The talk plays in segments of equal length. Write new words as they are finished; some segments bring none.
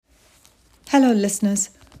Hello, listeners.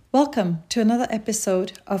 Welcome to another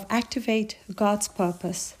episode of Activate God's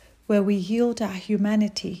Purpose, where we yield our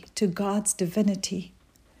humanity to God's divinity.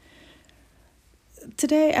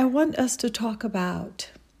 Today, I want us to talk about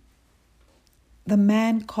the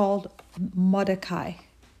man called Mordecai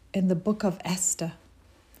in the book of Esther.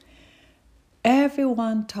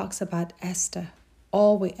 Everyone talks about Esther.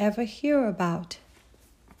 All we ever hear about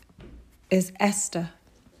is Esther.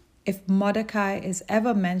 If Mordecai is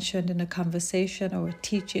ever mentioned in a conversation or a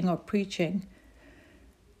teaching or preaching,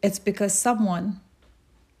 it's because someone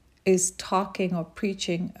is talking or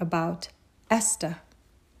preaching about Esther.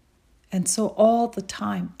 And so all the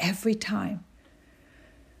time, every time,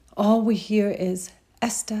 all we hear is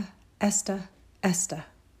Esther, Esther, Esther.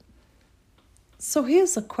 So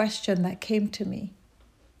here's a question that came to me.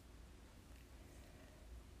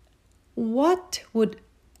 What would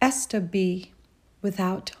Esther be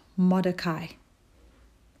without Mordecai?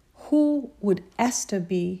 Who would Esther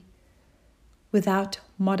be without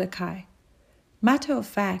Mordecai? Matter of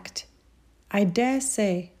fact, I dare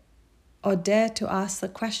say or dare to ask the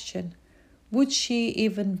question, would she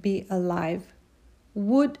even be alive?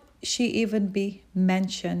 Would she even be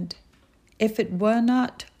mentioned if it were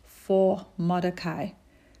not for Mordecai?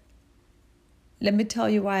 Let me tell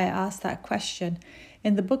you why I asked that question.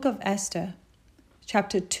 In the book of Esther,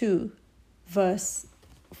 chapter 2, verse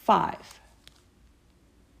 5,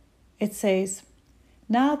 it says,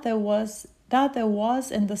 Now there was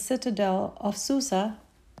in the citadel of Susa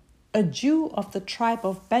a Jew of the tribe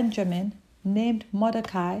of Benjamin named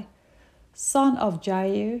Mordecai, son of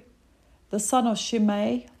Jair, the son of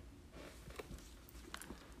Shimei,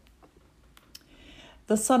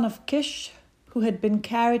 the son of Kish, who had been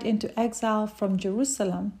carried into exile from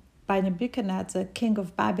Jerusalem by Nebuchadnezzar, king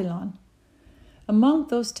of Babylon. Among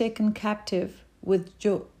those taken captive with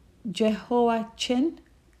Jehoiachin,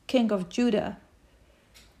 king of Judah,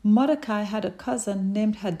 Mordecai had a cousin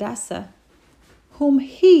named Hadassah, whom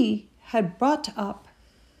he had brought up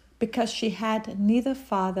because she had neither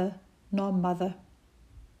father nor mother.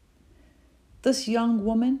 This young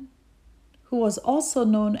woman, who was also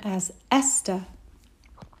known as Esther,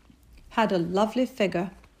 had a lovely figure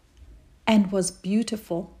and was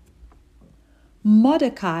beautiful.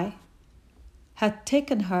 Mordecai had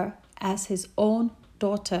taken her as his own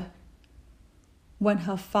daughter when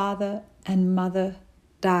her father and mother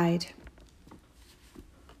died.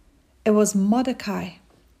 It was Mordecai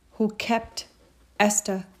who kept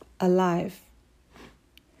Esther alive.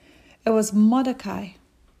 It was Mordecai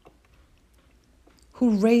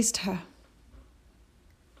who raised her,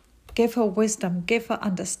 gave her wisdom, gave her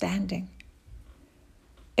understanding.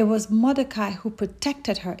 It was Mordecai who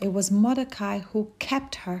protected her. It was Mordecai who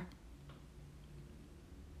kept her.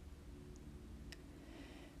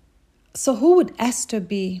 So who would Esther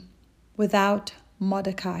be without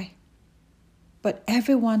Mordecai? But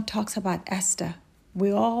everyone talks about Esther.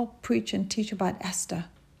 We all preach and teach about Esther.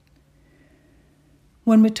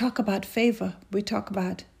 When we talk about favor, we talk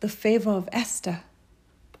about the favor of Esther.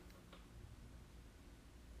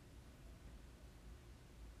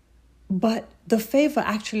 But the favor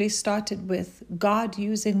actually started with God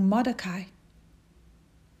using Mordecai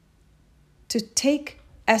to take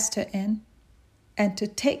Esther in and to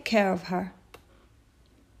take care of her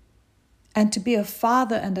and to be a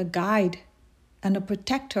father and a guide and a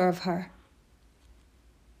protector of her,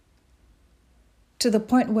 to the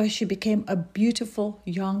point where she became a beautiful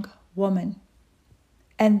young woman.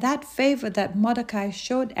 And that favor that Mordecai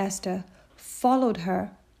showed Esther followed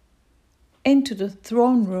her into the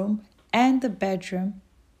throne room and the bedroom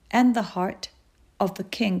and the heart of the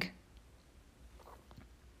king.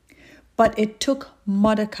 But it took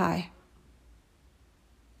Mordecai.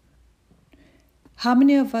 How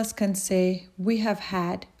many of us can say we have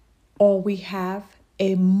had or we have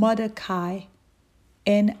a Mordecai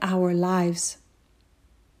in our lives?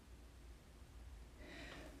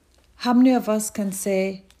 How many of us can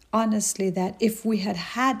say honestly that if we had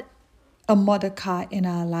had a Mordecai in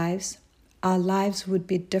our lives would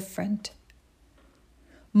be different?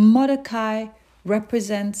 Mordecai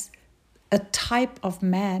represents a type of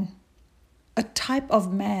man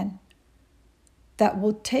that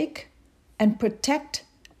will take and protect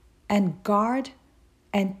and guard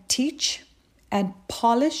and teach and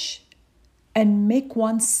polish and make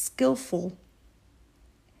one skillful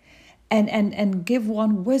and give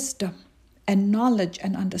one wisdom and knowledge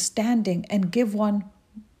and understanding and give one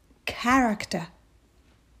character.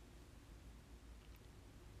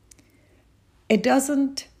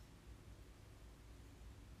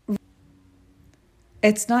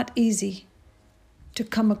 It's not easy to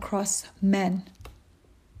come across men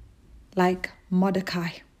like Mordecai.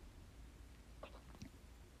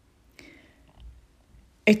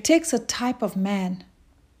 It takes a type of man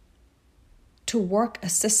to work a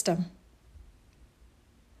system.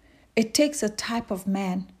 It takes a type of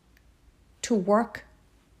man to work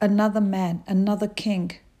another man, another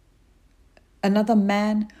king, another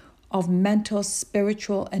man of mental,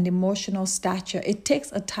 spiritual, and emotional stature. It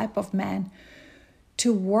takes a type of man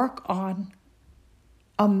to work on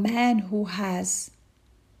a man who has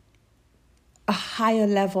a higher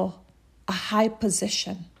level, a high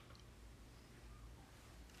position,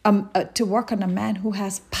 to work on a man who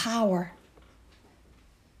has power.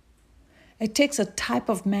 It takes a type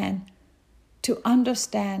of man to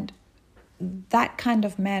understand that kind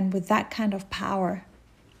of man with that kind of power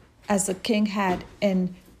as the king had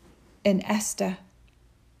in Esther,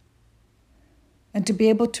 and to be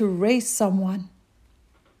able to raise someone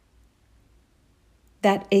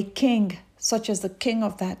that a king, such as the king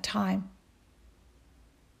of that time,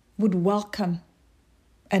 would welcome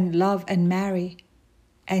and love and marry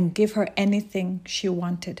and give her anything she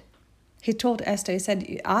wanted. He told Esther, he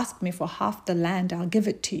said, ask me for half the land, I'll give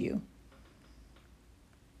it to you.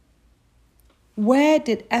 Where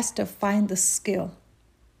did Esther find the skill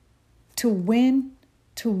to win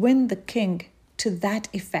the king to that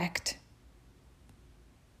effect?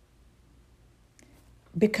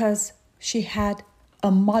 Because she had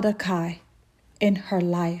a Mordecai in her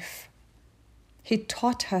life. He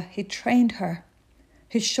taught her, he trained her,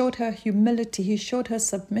 he showed her humility, he showed her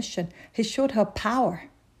submission, he showed her power,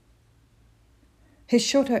 he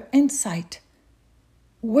showed her insight,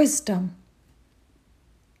 wisdom,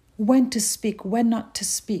 when to speak, when not to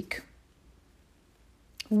speak,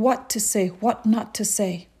 what to say, what not to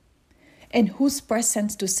say, in whose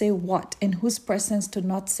presence to say what, in whose presence to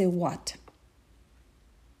not say what,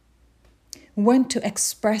 when to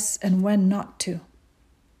express and when not to.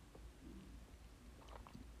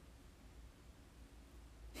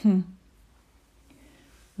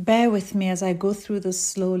 Bear with me as I go through this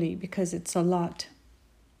slowly because it's a lot.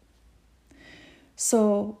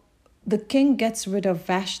 So the king gets rid of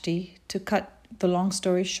Vashti. To cut the long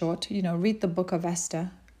story short, read the book of Esther,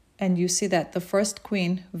 and you see that the first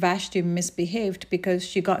queen, Vashti, misbehaved because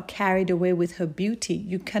she got carried away with her beauty.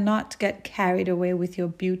 You cannot get carried away with your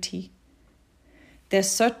beauty. There's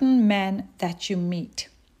certain men that you meet.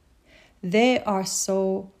 They are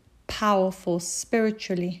so powerful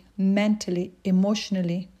spiritually, mentally,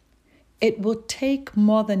 emotionally. It will take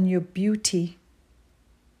more than your beauty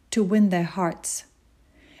to win their hearts.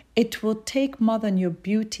 It will take more than your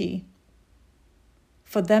beauty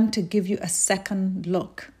for them to give you a second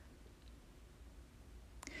look.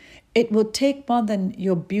 It will take more than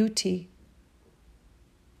your beauty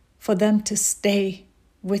for them to stay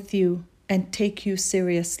with you and take you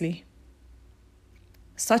seriously.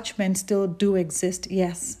 Such men still do exist,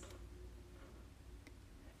 yes.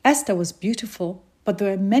 Esther was beautiful, but there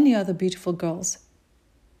were many other beautiful girls.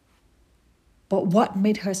 But what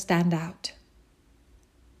made her stand out?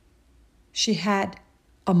 She had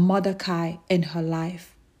a Mordecai in her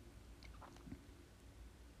life.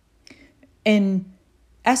 In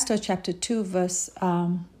Esther chapter 2, verse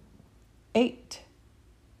 8,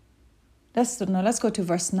 let's go to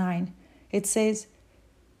verse 9. It says,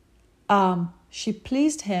 she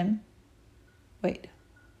pleased him.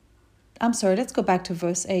 Let's go back to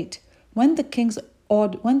verse 8. When the king's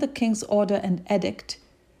order and edict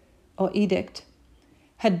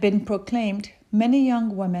had been proclaimed, many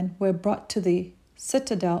young women were brought to the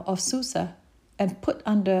citadel of Susa and put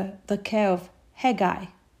under the care of Haggai.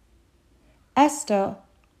 Esther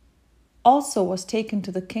also was taken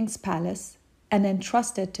to the king's palace and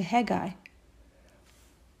entrusted to Haggai,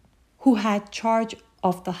 who had charge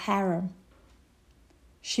of the harem.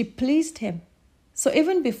 She pleased him. So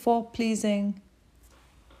even before pleasing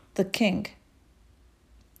the king,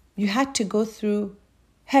 you had to go through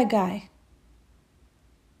Haggai.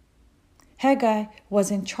 Haggai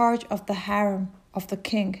was in charge of the harem of the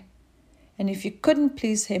king. And if you couldn't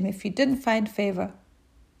please him, if you didn't find favor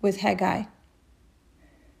with Haggai,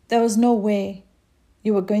 there was no way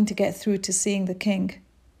you were going to get through to seeing the king.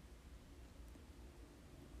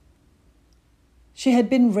 She had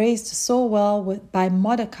been raised so well by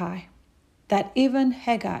Mordecai that even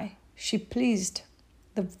Haggai, she pleased.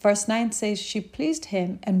 The verse 9 says she pleased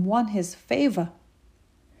him and won his favor.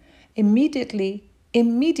 Immediately,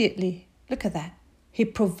 look at that. He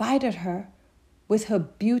provided her with her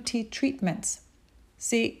beauty treatments.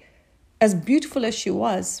 See, as beautiful as she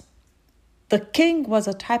was, the king was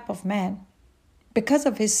a type of man because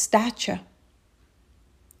of his stature,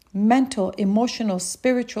 mental, emotional,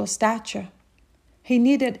 spiritual stature. He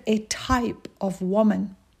needed a type of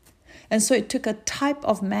woman. And so it took a type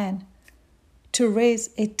of man to raise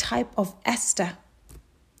a type of Esther.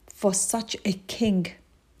 for such a king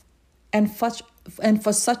and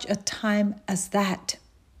for such a time as that.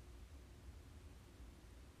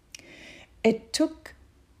 It took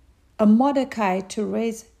a Mordecai to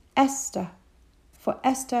raise Esther, for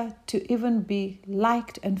Esther to even be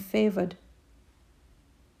liked and favored.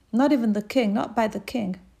 Not even the king, not by the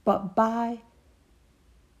king, but by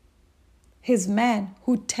his man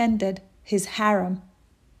who tended his harem.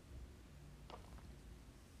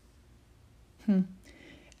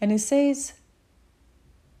 And it says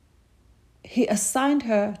he assigned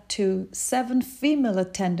her to 7 female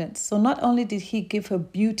attendants. So not only did he give her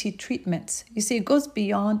beauty treatments, you see, it goes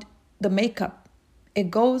beyond the makeup. It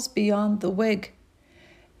goes beyond the wig.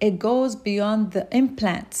 It goes beyond the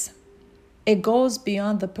implants. It goes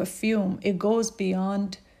beyond the perfume. It goes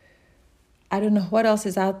beyond, I don't know what else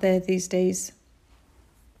is out there these days.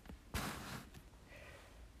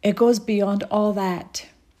 It goes beyond all that.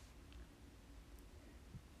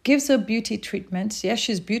 Gives her beauty treatments. Yes,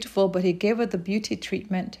 she's beautiful, but he gave her the beauty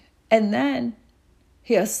treatment. And then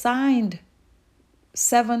he assigned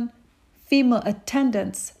 7 female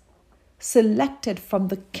attendants selected from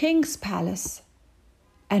the king's palace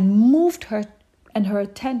and moved her and her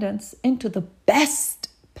attendants into the best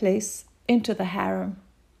place, into the harem.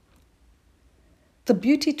 The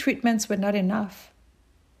beauty treatments were not enough.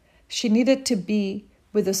 She needed to be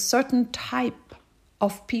with a certain type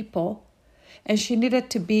of people, and she needed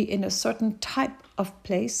to be in a certain type of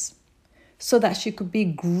place so that she could be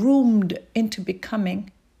groomed into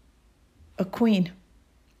becoming a queen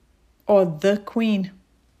or the queen.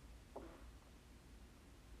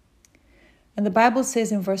 And the Bible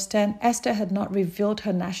says in verse 10, Esther had not revealed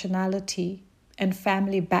her nationality and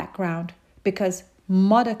family background because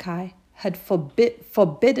Mordecai had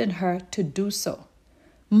forbidden her to do so.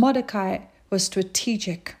 Mordecai was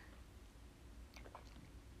strategic.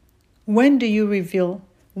 When do you reveal?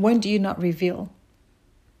 When do you not reveal?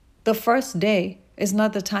 The first day is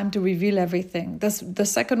not the time to reveal everything. The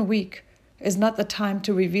second week is not the time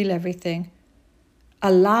to reveal everything.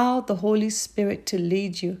 Allow the Holy Spirit to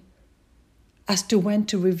lead you as to when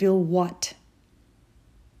to reveal what.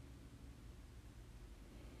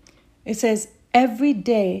 It says, every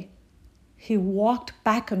day he walked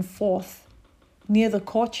back and forth near the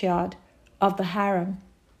courtyard of the harem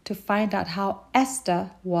to find out how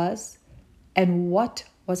Esther was and what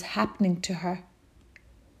was happening to her.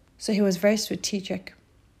 So he was very strategic.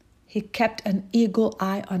 He kept an eagle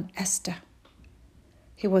eye on Esther.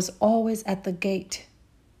 He was always at the gate,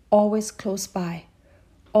 always close by,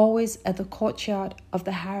 always at the courtyard of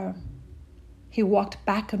the harem. He walked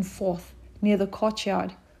back and forth near the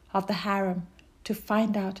courtyard of the harem to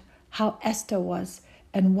find out how Esther was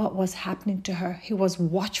and what was happening to her. He was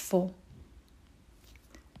watchful.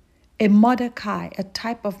 A Mordecai, a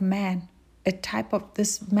type of man, a type of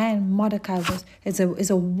this man Mordecai is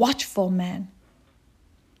a watchful man.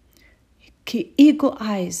 Eagle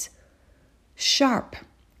eyes, sharp,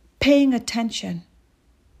 paying attention.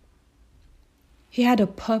 He had a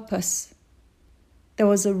purpose. There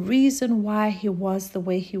was a reason why he was the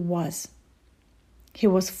way he was. He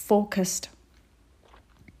was focused.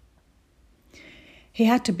 He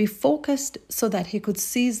had to be focused so that he could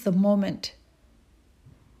seize the moment.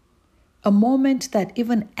 A moment that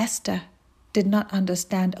even Esther did not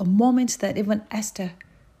understand. A moment that even Esther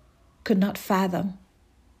could not fathom.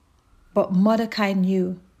 But Mordecai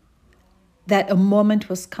knew that a moment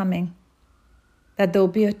was coming, that there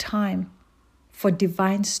would be a time for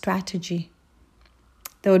divine strategy.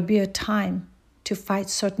 There would be a time to fight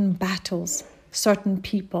certain battles, certain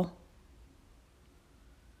people.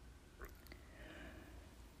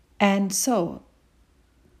 And so,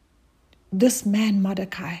 this man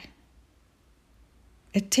Mordecai,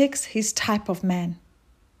 it takes his type of man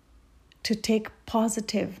to take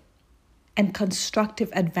positive and constructive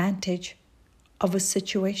advantage of a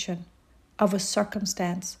situation, of a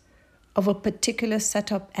circumstance, of a particular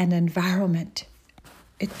setup and environment.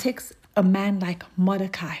 It takes a man like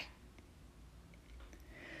Mordecai.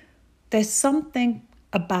 There's something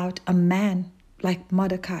about a man like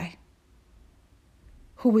Mordecai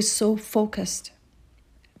who is so focused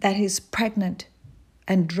that he's pregnant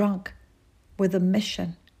and drunk with a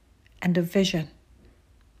mission and a vision.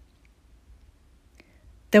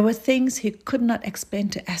 There were things he could not explain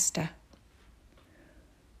to Esther,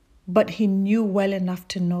 but he knew well enough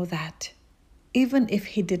to know that even if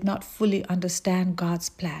he did not fully understand God's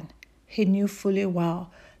plan, he knew fully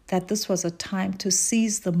well that this was a time to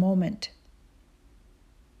seize the moment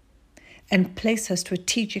and place her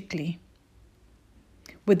strategically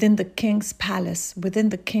within the king's palace, within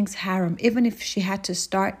the king's harem. Even if she had to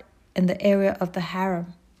start in the area of the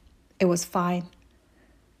harem, it was fine.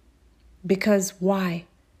 Because why?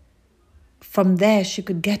 From there, she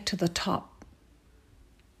could get to the top.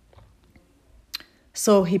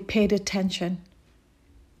 So he paid attention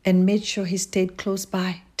and made sure he stayed close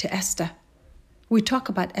by to Esther. We talk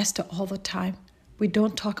about Esther all the time. We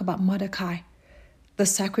don't talk about Mordecai, the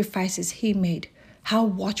sacrifices he made, how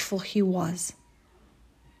watchful he was.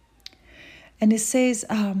 And it says,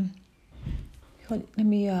 let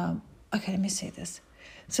me say this.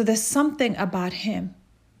 So there's something about him.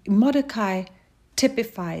 Mordecai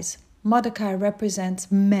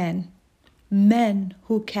represents men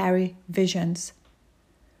who carry visions,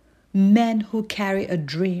 men who carry a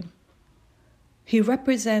dream. He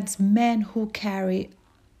represents men who carry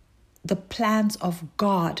the plans of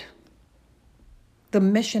God, the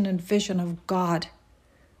mission and vision of God,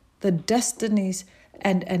 the destinies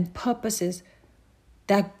and purposes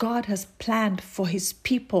that God has planned for his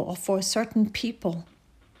people or for certain people.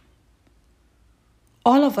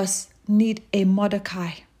 All of us need a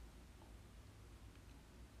Mordecai.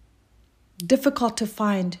 Difficult to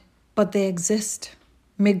find, but they exist.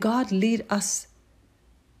 May God lead us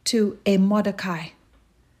to a Mordecai.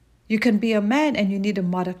 You can be a man and you need a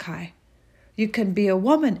Mordecai. You can be a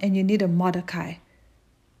woman and you need a Mordecai.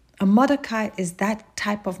 A Mordecai is that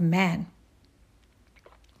type of man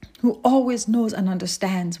who always knows and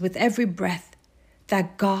understands with every breath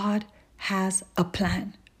that God has a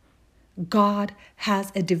plan. God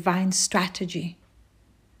has a divine strategy.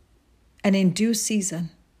 And in due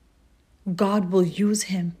season, God will use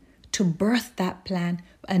him to birth that plan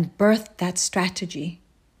and birth that strategy.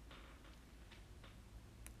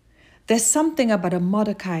 There's something about a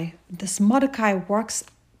Mordecai. This Mordecai works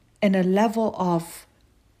in a level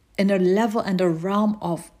and a realm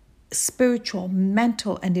of spiritual,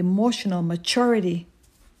 mental, and emotional maturity.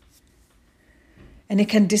 And he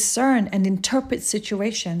can discern and interpret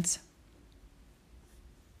situations.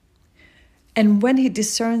 And when he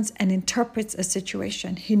discerns and interprets a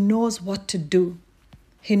situation, he knows what to do.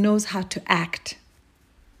 He knows how to act.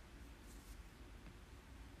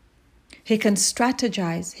 He can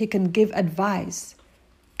strategize, he can give advice,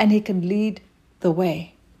 and he can lead the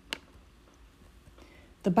way.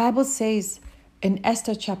 The Bible says in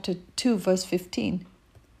Esther chapter 2, verse 15,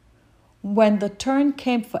 when the turn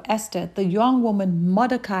came for Esther, the young woman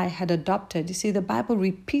Mordecai had adopted. You see, the Bible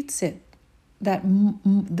repeats it, that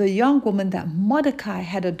the young woman that Mordecai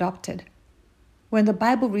had adopted. When the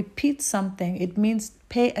Bible repeats something, it means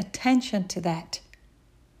pay attention to that.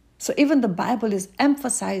 So even the Bible is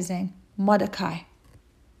emphasizing Mordecai,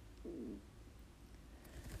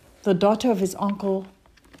 the daughter of his uncle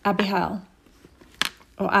Abihail,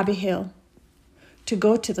 to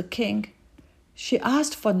go to the king. She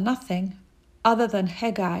asked for nothing other than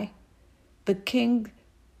Haggai, the king's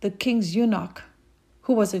eunuch,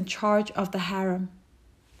 who was in charge of the harem.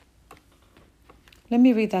 Let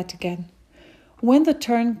me read that again. When the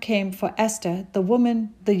turn came for Esther,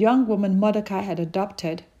 the young woman Mordecai had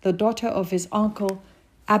adopted, the daughter of his uncle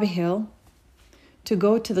Abihail, to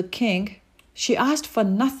go to the king, she asked for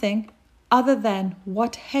nothing other than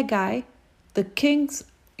what Haggai, the king's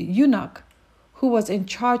eunuch, who was in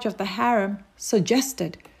charge of the harem,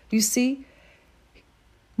 suggested. You see,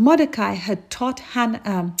 Mordecai had taught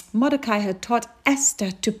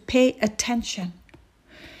Esther to pay attention.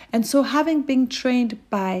 And so having been trained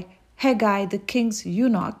by Haggai, the king's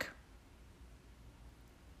eunuch,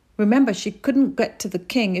 remember, she couldn't get to the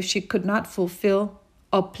king if she could not fulfill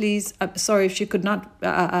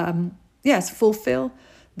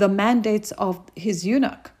the mandates of his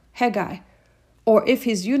eunuch, Haggai. Or if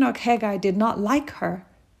his eunuch, Haggai, did not like her,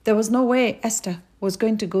 there was no way Esther was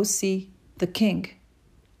going to go see the king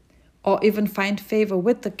or even find favor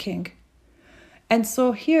with the king. And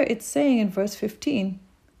so here it's saying in verse 15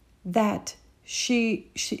 that she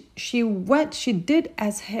did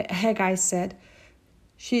as Haggai said.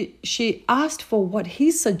 She asked for what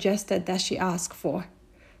he suggested that she asked for.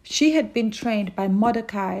 She had been trained by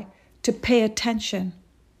Mordecai to pay attention,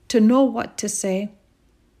 to know what to say,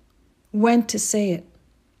 when to say it.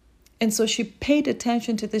 And so she paid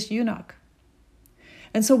attention to this eunuch.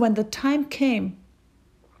 And so when the time came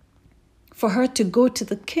for her to go to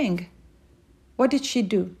the king, what did she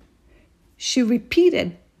do? She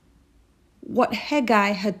repeated what Haggai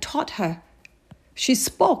had taught her. She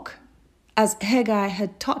spoke as Haggai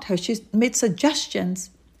had taught her. She made suggestions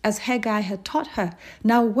as Haggai had taught her.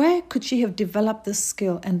 Now, where could she have developed this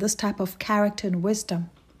skill and this type of character and wisdom?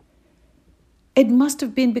 It must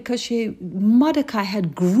have been because Mordecai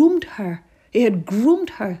had groomed her. He had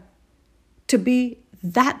groomed her to be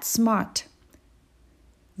that smart,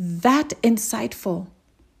 that insightful,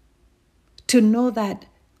 to know that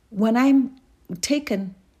when I'm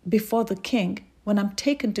taken before the king, when I'm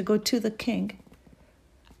taken to go to the king,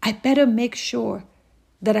 I better make sure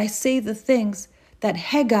that I say the things that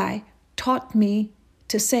Haggai taught me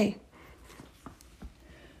to say.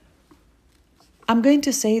 I'm going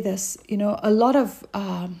to say this, a lot of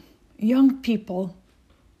young people,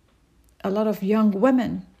 a lot of young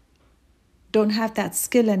women don't have that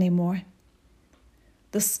skill anymore.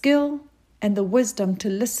 The skill and the wisdom to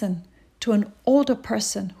listen to an older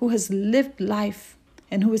person who has lived life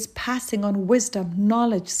and who is passing on wisdom,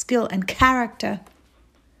 knowledge, skill, and character.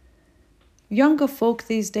 Younger folk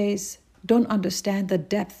these days don't understand the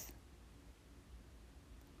depth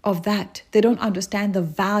of that. They don't understand the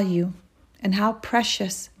value and how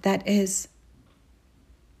precious that is.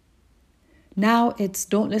 Now it's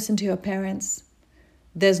don't listen to your parents.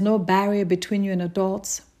 There's no barrier between you and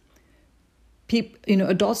adults.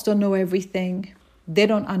 Adults don't know everything. They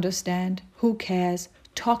don't understand. Who cares?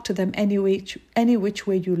 Talk to them any which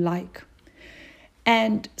way you like.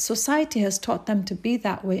 And society has taught them to be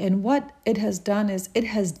that way. And what it has done is it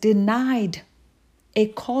has denied a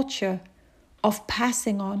culture of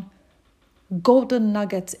passing on golden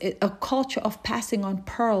nuggets, a culture of passing on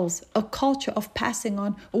pearls, a culture of passing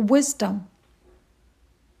on wisdom.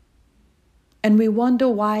 And we wonder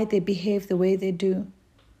why they behave the way they do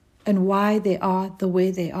and why they are the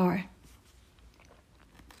way they are.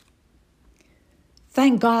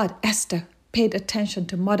 Thank God Esther paid attention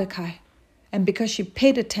to Mordecai. And because she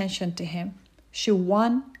paid attention to him, she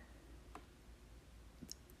won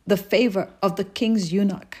the favor of the king's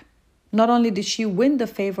eunuch. Not only did she win the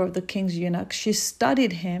favor of the king's eunuch, she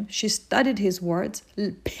studied him, she studied his words,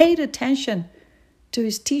 paid attention to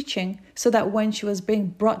his teaching, so that when she was being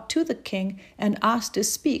brought to the king and asked to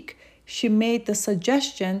speak, she made the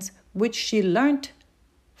suggestions which she learned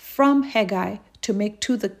from Haggai to make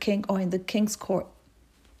to the king or in the king's court.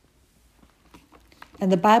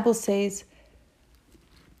 And the Bible says,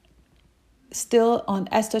 still on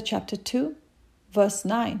Esther chapter 2, verse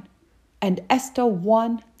 9, and Esther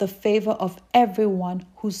won the favor of everyone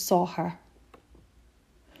who saw her.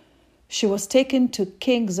 She was taken to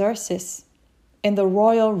King Xerxes in the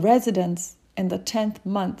royal residence in the 10th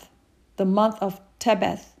month, the month of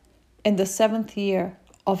Tebeth, in the 7th year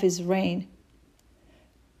of his reign.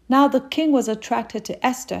 Now the king was attracted to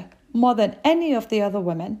Esther more than any of the other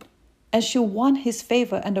women, and she won his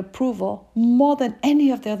favor and approval more than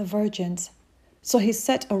any of the other virgins. So he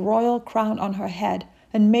set a royal crown on her head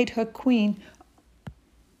and made her queen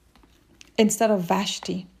instead of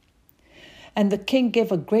Vashti. And the king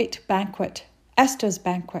gave a great banquet, Esther's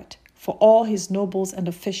banquet, for all his nobles and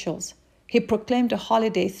officials. He proclaimed a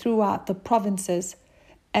holiday throughout the provinces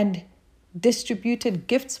and distributed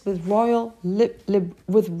gifts with royal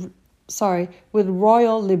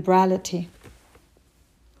liberality.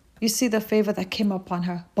 You see the favor that came upon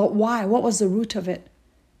her. But why? What was the root of it?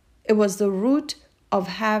 It was the root of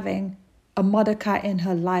having a Mordecai in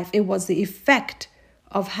her life. It was the effect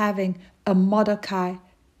of having a Mordecai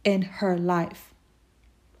in her life.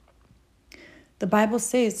 The Bible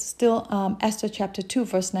says, still Esther chapter 2,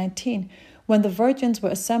 verse 19, when the virgins were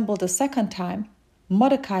assembled a second time,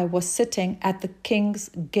 Mordecai was sitting at the king's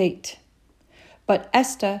gate. But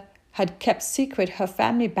Esther had kept secret her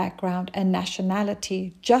family background and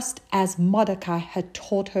nationality, just as Mordecai had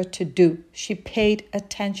told her to do. She paid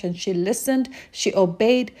attention. She listened. She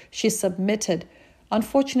obeyed. She submitted.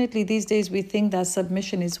 Unfortunately, these days we think that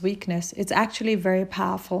submission is weakness. It's actually very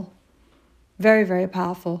powerful. Very, very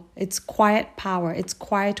powerful. It's quiet power. It's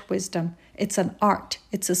quiet wisdom. It's an art.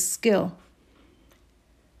 It's a skill.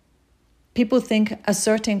 People think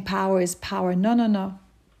asserting power is power. No.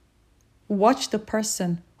 Watch the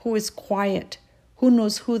person who is quiet, who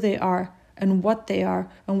knows who they are and what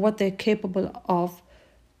they're capable of,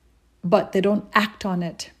 but they don't act on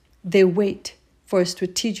it. They wait for a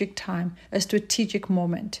strategic time, a strategic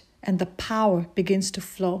moment, and the power begins to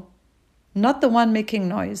flow. Not the one making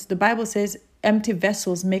noise. The Bible says empty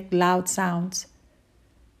vessels make loud sounds.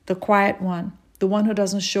 The quiet one, the one who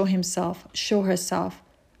doesn't show herself,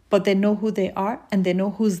 but they know who they are, and they know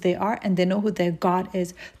whose they are, and they know who their God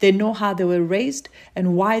is. They know how they were raised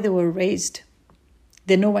and why they were raised.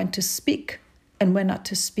 They know when to speak and when not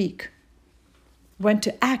to speak, when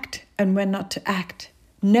to act and when not to act,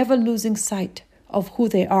 never losing sight of who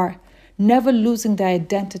they are, never losing their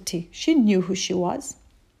identity. She knew who she was.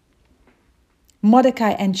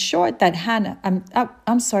 Mordecai ensured that Hannah,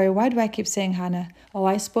 I'm sorry, why do I keep saying Hannah? Oh,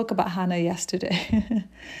 I spoke about Hannah yesterday.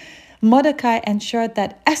 Mordecai ensured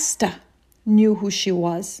that Esther knew who she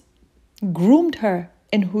was, groomed her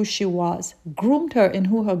in who she was, groomed her in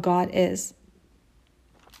who her God is.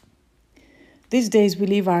 These days we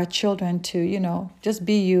leave our children to, just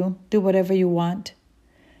be you, do whatever you want.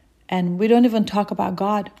 And we don't even talk about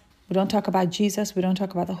God. We don't talk about Jesus. We don't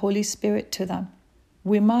talk about the Holy Spirit to them.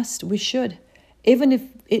 We should. Even if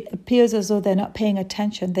it appears as though they're not paying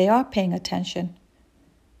attention, they are paying attention.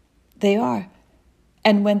 They are.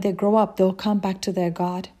 And when they grow up, they'll come back to their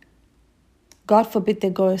God. God forbid they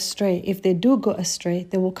go astray. If they do go astray,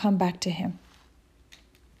 they will come back to him.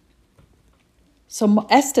 So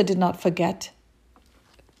Esther did not forget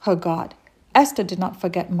her God. Esther did not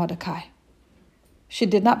forget Mordecai. She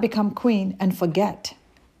did not become queen and forget.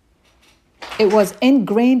 It was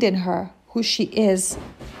ingrained in her who she is,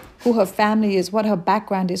 who her family is, what her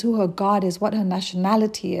background is, who her God is, what her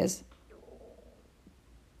nationality is.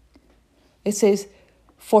 It says,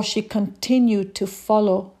 for she continued to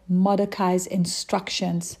follow Mordecai's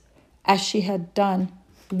instructions as she had done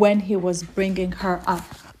when he was bringing her up.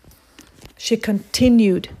 She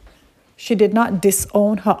continued. She did not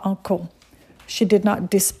disown her uncle. She did not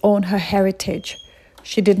disown her heritage.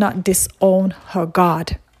 She did not disown her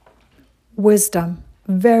God. Wisdom,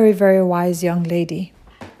 very, very wise young lady.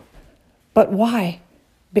 But why?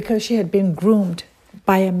 Because she had been groomed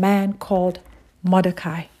by a man called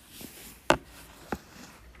Mordecai.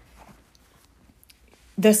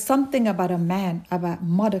 There's something about a man, about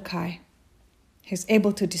Mordecai. He's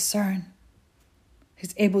able to discern.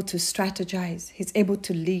 He's able to strategize. He's able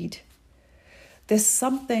to lead. There's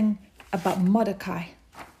something about Mordecai.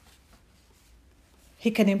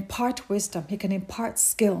 He can impart wisdom. He can impart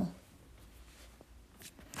skill.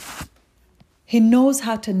 He knows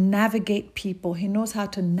how to navigate people. He knows how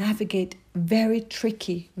to navigate very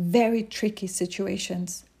tricky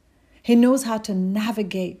situations. He knows how to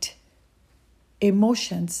navigate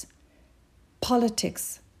emotions,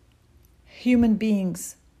 politics, human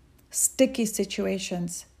beings, sticky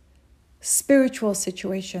situations, spiritual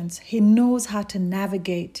situations. He knows how to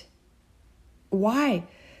navigate. Why?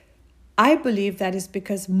 I believe that is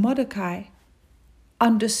because Mordecai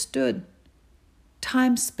understood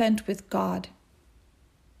time spent with God,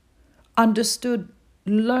 understood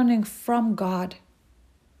learning from God,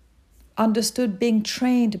 understood being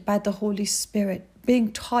trained by the Holy Spirit,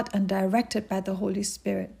 being taught and directed by the Holy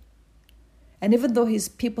Spirit. And even though his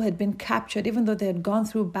people had been captured, even though they had gone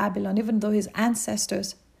through Babylon, even though his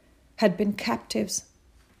ancestors had been captives,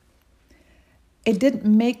 it didn't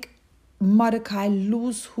make Mordecai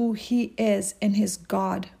lose who he is in his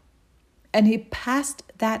God. And he passed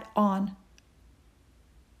that on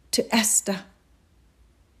to Esther.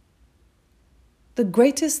 The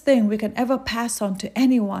greatest thing we can ever pass on to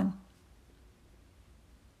anyone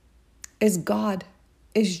is God,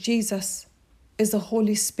 is Jesus, is the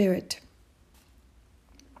Holy Spirit.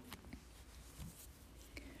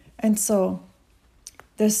 And so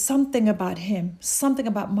there's something about him, something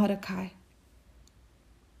about Mordecai.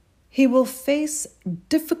 He will face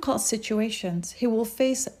difficult situations. He will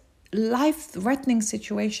face life-threatening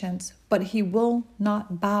situations, but he will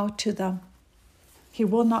not bow to them. He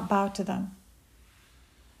will not bow to them.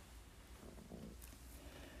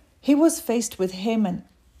 He was faced with Haman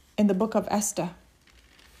in the book of Esther,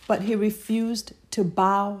 but he refused to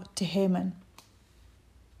bow to Haman.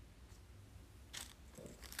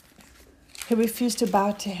 He refused to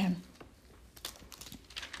bow to him.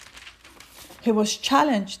 He was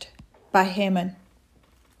challenged by Haman.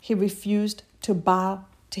 He refused to bow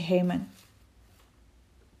to Haman.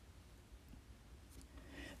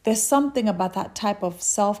 There's something about that type of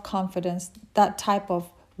self-confidence, that type of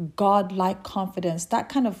God-like confidence. That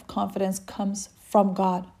kind of confidence comes from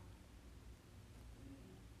God.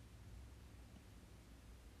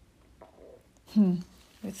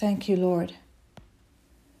 We thank you, Lord.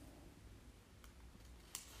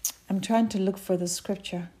 I'm trying to look for the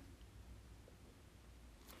scripture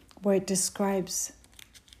where it describes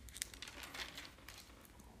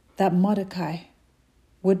that Mordecai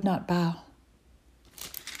would not bow.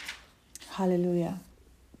 Hallelujah.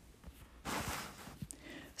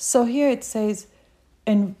 So here it says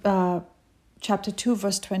in chapter 2,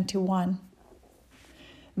 verse 21,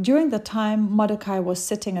 during the time Mordecai was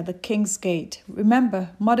sitting at the king's gate,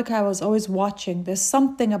 remember, Mordecai was always watching. There's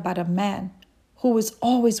something about a man who is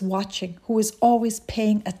always watching, who is always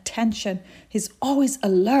paying attention. He's always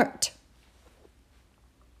alert.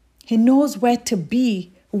 He knows where to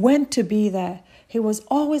be, when to be there. He was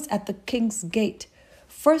always at the king's gate.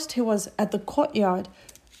 First, he was at the courtyard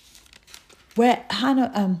where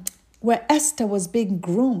Esther was being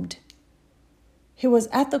groomed. He was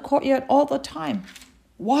at the courtyard all the time,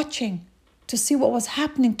 watching to see what was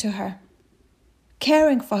happening to her,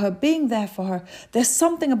 caring for her, being there for her. There's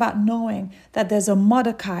something about knowing that there's a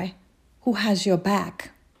Mordecai who has your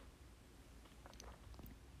back.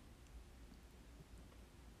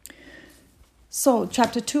 So,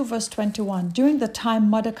 chapter 2, verse 21. During the time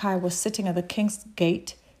Mordecai was sitting at the king's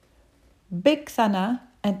gate, Bigthana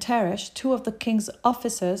and Teresh, two of the king's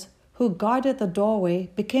officers who guarded the doorway,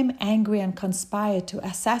 became angry and conspired to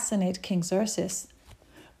assassinate King Xerxes.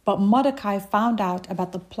 But Mordecai found out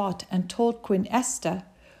about the plot and told Queen Esther,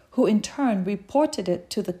 who in turn reported it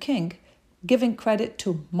to the king, giving credit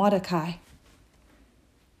to Mordecai.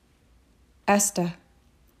 Esther,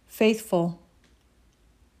 faithful,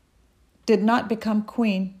 did not become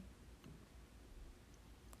queen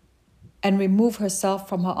and remove herself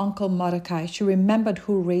from her uncle Mordecai. She remembered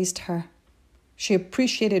who raised her. She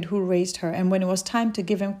appreciated who raised her. And when it was time to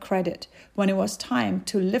give him credit, when it was time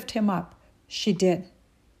to lift him up, she did.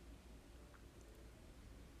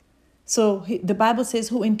 So the Bible says,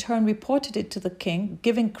 who in turn reported it to the king,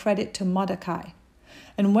 giving credit to Mordecai.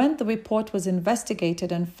 And when the report was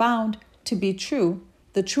investigated and found to be true,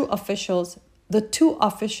 the two officials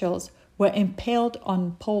were impaled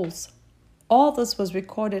on poles. All this was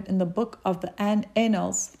recorded in the book of the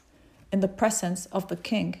Annals in the presence of the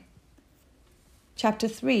king. Chapter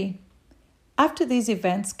 3. After these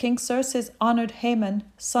events, King Xerxes honored Haman,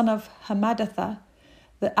 son of Hammedatha,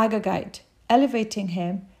 the Agagite, elevating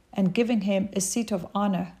him and giving him a seat of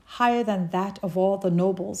honor higher than that of all the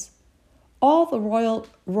nobles. All the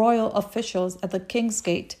royal officials at the king's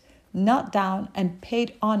gate knelt down and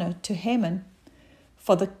paid honor to Haman,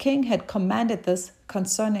 for the king had commanded this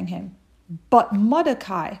concerning him. But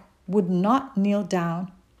Mordecai would not kneel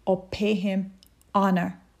down or pay him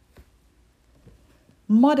honor.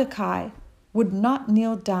 Mordecai would not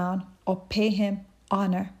kneel down or pay him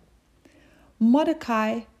honor.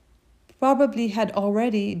 Mordecai probably had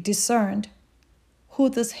already discerned who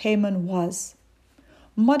this Haman was.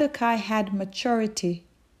 Mordecai had maturity,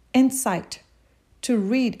 insight to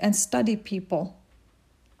read and study people.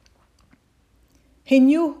 He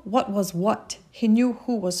knew what was what. He knew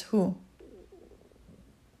who was who.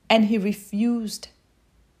 And he refused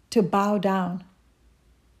to bow down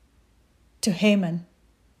to Haman.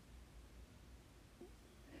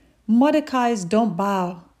 Mordecai's don't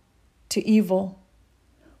bow to evil.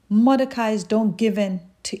 Mordecai's don't give in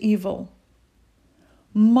to evil.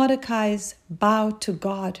 Mordecai's bow to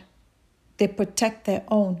God. They protect their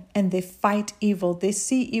own and they fight evil. They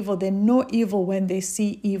see evil. They know evil when they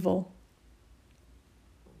see evil.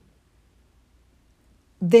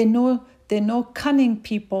 They know cunning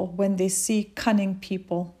people when they see cunning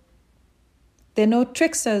people. They know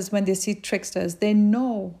tricksters when they see tricksters. They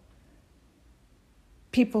know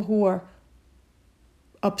people who are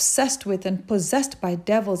obsessed with and possessed by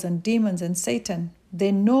devils and demons and Satan.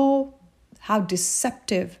 They know how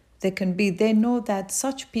deceptive they can be. They know that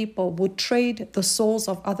such people would trade the souls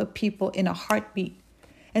of other people in a heartbeat.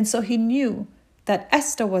 And so he knew that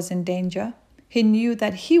Esther was in danger. He knew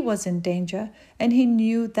that he was in danger. And he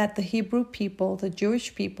knew that the Hebrew people, the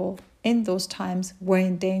Jewish people in those times were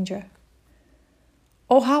in danger.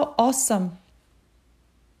 Oh, how awesome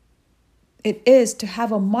it is to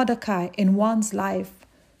have a Mordecai in one's life.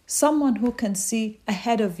 Someone who can see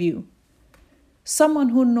ahead of you. Someone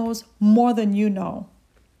who knows more than you know.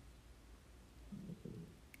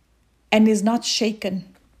 And is not shaken.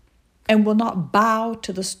 And will not bow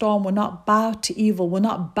to the storm. Will not bow to evil. Will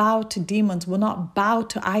not bow to demons. Will not bow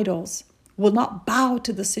to idols. Will not bow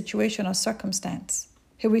to the situation or circumstance.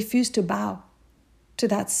 He refused to bow to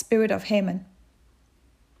that spirit of Haman.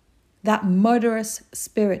 That murderous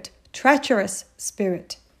spirit. Treacherous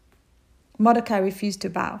spirit. Mordecai refused to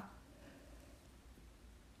bow.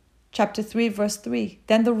 Chapter 3, verse 3.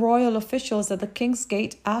 Then the royal officials at the king's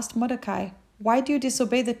gate asked Mordecai, "Why do you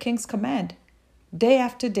disobey the king's command?" Day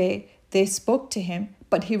after day, they spoke to him,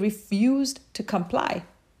 but he refused to comply.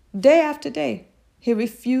 Day after day, he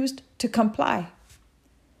refused to comply.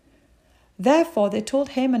 Therefore, they told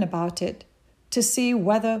Haman about it to see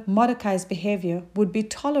whether Mordecai's behavior would be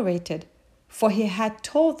tolerated, for he had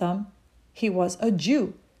told them he was a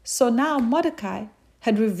Jew. So now Mordecai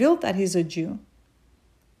had revealed that he's a Jew.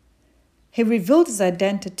 He revealed his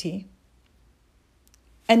identity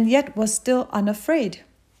and yet was still unafraid.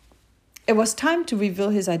 It was time to reveal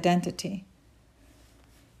his identity.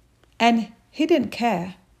 And he didn't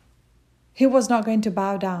care. He was not going to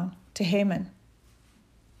bow down to Haman.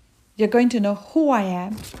 You're going to know who I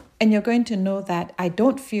am, and you're going to know that I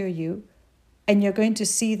don't fear you, and you're going to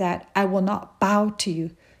see that I will not bow to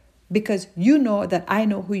you, because you know that I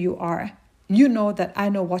know who you are. You know that I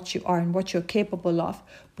know what you are and what you're capable of.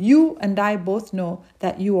 You and I both know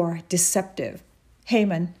that you are deceptive,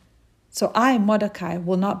 Haman. So I, Mordecai,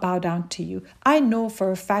 will not bow down to you. I know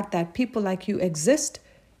for a fact that people like you exist.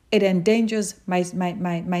 It endangers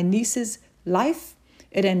my niece's life.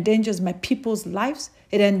 It endangers my people's lives.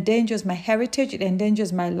 It endangers my heritage. It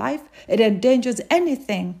endangers my life. It endangers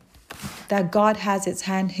anything that God has his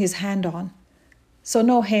hand on. So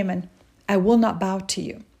no, Haman, I will not bow to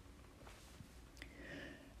you.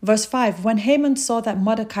 Verse 5, when Haman saw that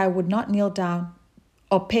Mordecai would not kneel down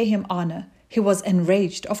or pay him honor, he was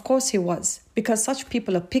enraged. Of course he was, because such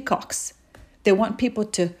people are peacocks. They want people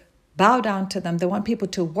to bow down to them. They want people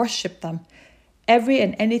to worship them. Every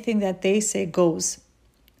and anything that they say goes.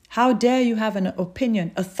 How dare you have an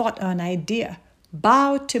opinion, a thought, or an idea?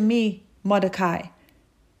 Bow to me, Mordecai.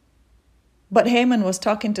 But Haman was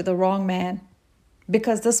talking to the wrong man,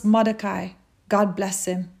 because this Mordecai, God bless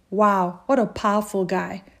him. Wow, what a powerful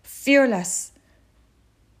guy. Fearless.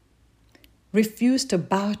 Refused to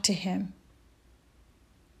bow to him.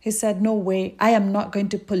 He said, no way, I am not going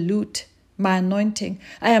to pollute my anointing.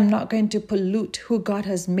 I am not going to pollute who God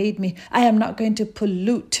has made me. I am not going to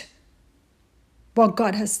pollute what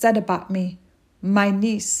God has said about me, my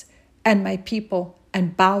niece, and my people,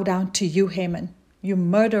 and bow down to you, Haman. You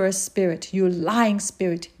murderous spirit, you lying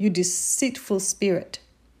spirit, you deceitful spirit,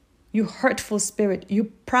 you hurtful spirit,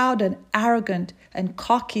 you proud and arrogant and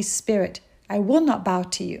cocky spirit. I will not bow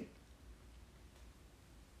to you.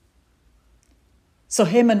 So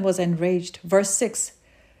Haman was enraged. Verse 6,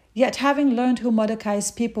 yet having learned who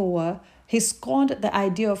Mordecai's people were, he scorned the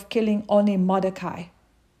idea of killing only Mordecai.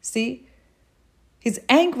 See? He's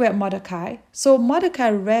angry at Mordecai. So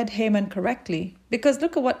Mordecai read Haman correctly, because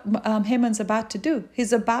look at what Haman's about to do.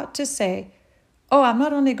 He's about to say, oh, I'm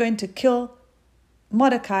not only going to kill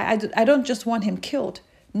Mordecai, I don't just want him killed.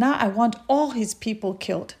 Now I want all his people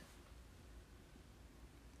killed.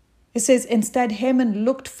 It says, instead, Haman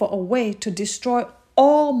looked for a way to destroy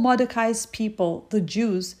all Mordecai's people, the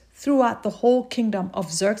Jews, throughout the whole kingdom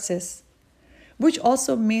of Xerxes. Which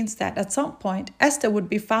also means that at some point, Esther would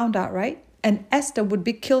be found out, right? And Esther would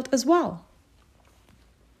be killed as well.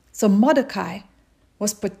 So Mordecai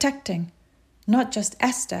was protecting not just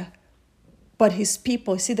Esther, but his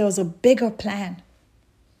people. See, there was a bigger plan.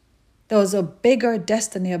 There was a bigger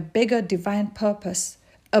destiny, a bigger divine purpose,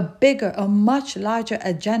 a much larger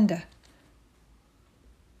agenda.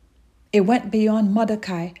 It went beyond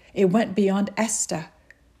Mordecai. It went beyond Esther.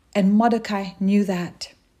 And Mordecai knew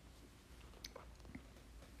that.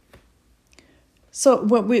 So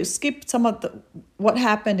we skip some of what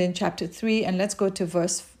happened in chapter 3, and let's go to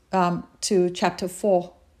to chapter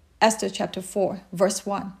 4, Esther chapter 4, verse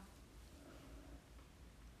 1.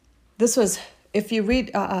 This was, if you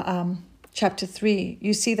read chapter 3,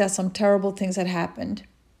 you see that some terrible things had happened,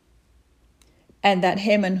 and that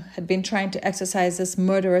Haman had been trying to exercise this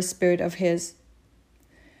murderous spirit of his,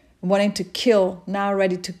 wanting to kill, now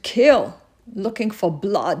ready to kill, looking for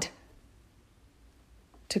blood,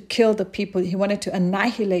 to kill the people. He wanted to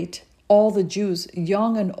annihilate all the Jews,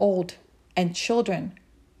 young and old, and children.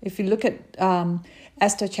 If you look at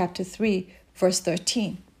Esther chapter 3, verse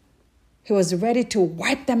 13, he was ready to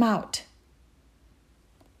wipe them out.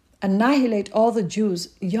 Annihilate all the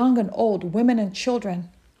Jews, young and old, women and children,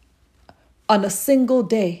 on a single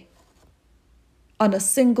day. On a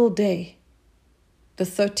single day, the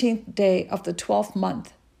 13th day of the 12th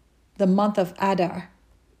month, the month of Adar,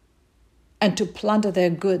 and to plunder their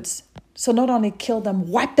goods. So not only kill them,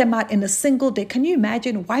 wipe them out in a single day. Can you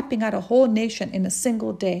imagine wiping out a whole nation in a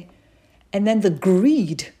single day? And then the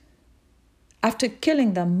greed, after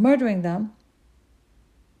killing them, murdering them,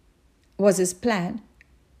 was his plan.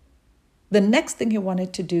 The next thing he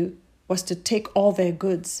wanted to do was to take all their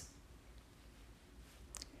goods.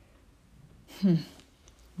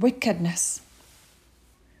 Wickedness.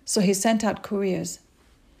 So he sent out couriers.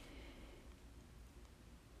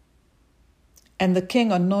 And the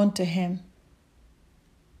king, unknown to him,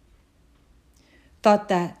 thought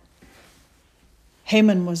that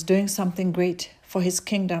Haman was doing something great for his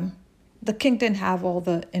kingdom. The king didn't have all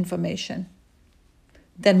the information.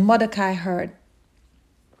 Then Mordecai heard.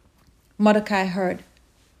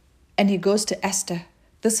 And he goes to Esther.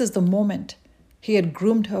 This is the moment he had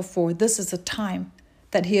groomed her for. This is the time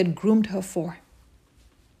that he had groomed her for.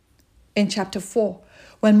 In chapter 4,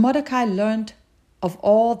 when Mordecai learned of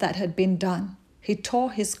all that had been done, he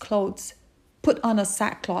tore his clothes, put on a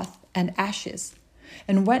sackcloth and ashes,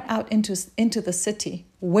 and went out into the city,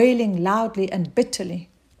 wailing loudly and bitterly.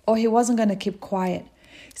 Or he wasn't going to keep quiet.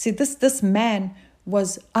 See, this man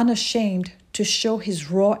was unashamed to show his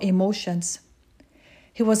raw emotions.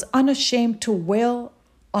 He was unashamed to wail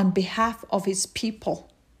on behalf of his people.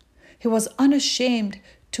 He was unashamed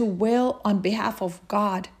to wail on behalf of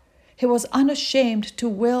God. He was unashamed to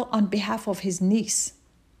wail on behalf of his niece.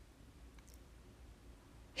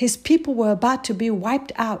 His people were about to be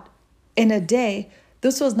wiped out in a day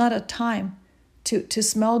This was not a time to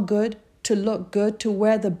smell good, to look good, to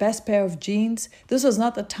wear the best pair of jeans. This was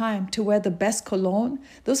not the time to wear the best cologne.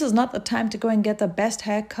 This was not the time to go and get the best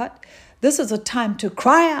haircut. This is a time to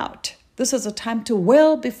cry out. This is a time to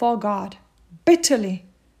wail before God bitterly.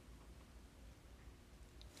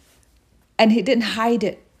 And he didn't hide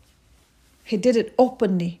it. He did it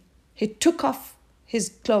openly. He took off his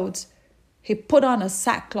clothes. He put on a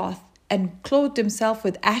sackcloth and clothed himself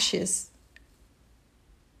with ashes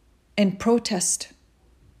in protest.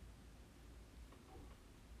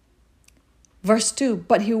 Verse 2,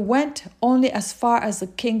 but he went only as far as the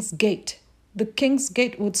king's gate. The king's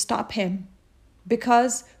gate would stop him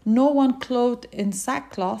because no one clothed in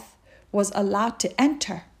sackcloth was allowed to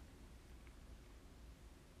enter.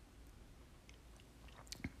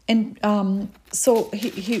 And so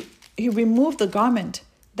he removed the garment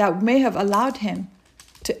that may have allowed him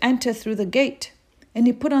to enter through the gate. And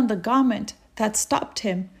he put on the garment that stopped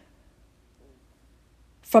him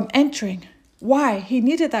from entering. Why? He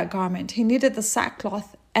needed that garment. He needed the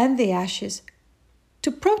sackcloth and the ashes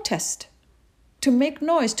to protest, to make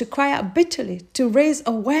noise, to cry out bitterly, to raise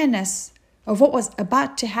awareness of what was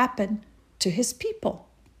about to happen to his people.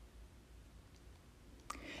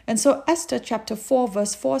 And so Esther chapter 4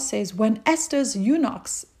 verse 4 says, when Esther's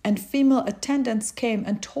eunuchs and female attendants came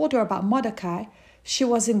and told her about Mordecai, she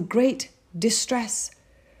was in great distress.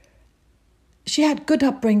 She had good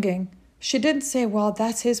upbringing. She didn't say, well,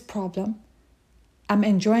 that's his problem. I'm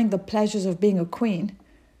enjoying the pleasures of being a queen.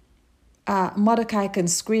 Mordecai can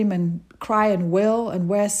scream and cry and wail and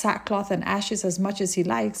wear sackcloth and ashes as much as he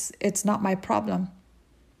likes. It's not my problem.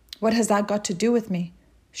 What has that got to do with me?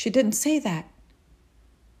 She didn't say that.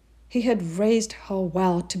 He had raised her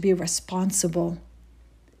well to be responsible.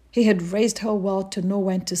 He had raised her well to know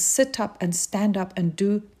when to sit up and stand up and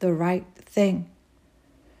do the right thing.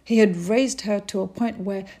 He had raised her to a point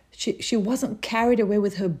where she wasn't carried away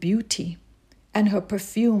with her beauty and her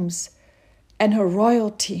perfumes and her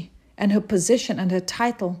royalty and her position and her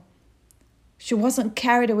title. She wasn't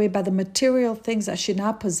carried away by the material things that she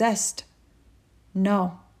now possessed.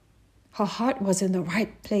 No, her heart was in the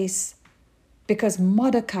right place because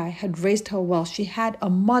Mordecai had raised her well. She had a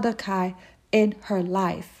Mordecai in her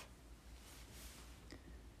life.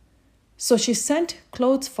 So she sent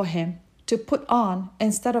clothes for him to put on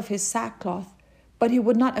instead of his sackcloth, but he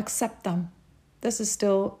would not accept them. This is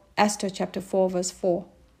still Esther chapter 4 verse 4.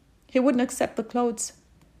 He wouldn't accept the clothes.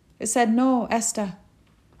 He said, no, Esther.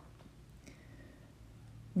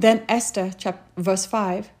 Then Esther, verse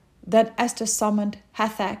 5, then Esther summoned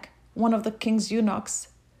Hathach, one of the king's eunuchs,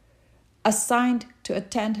 assigned to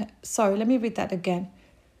attend her. Sorry, let me read that again.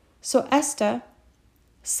 So Esther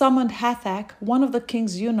summoned Hathach, one of the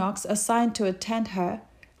king's eunuchs, assigned to attend her,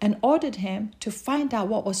 and ordered him to find out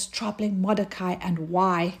what was troubling Mordecai and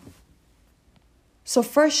why. So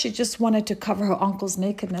first she just wanted to cover her uncle's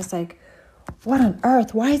nakedness, like, what on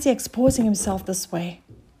earth? Why is he exposing himself this way?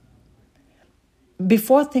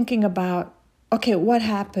 Before thinking about, okay, what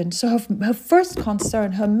happened? So her first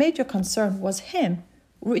concern, her major concern was him,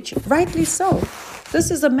 which rightly so. This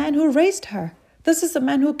is a man who raised her. This is a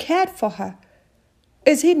man who cared for her.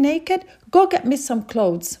 Is he naked? Go get me some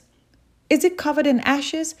clothes. Is he covered in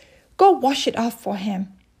ashes? Go wash it off for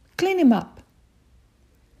him. Clean him up.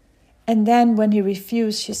 And then when he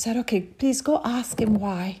refused, she said, okay, please go ask him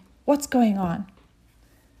why. What's going on?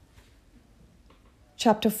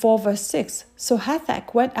 Chapter 4, verse 6. So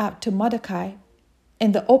Hathach went out to Mordecai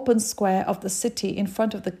in the open square of the city in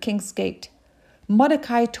front of the king's gate.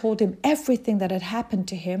 Mordecai told him everything that had happened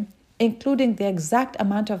to him, including the exact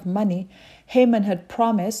amount of money Haman had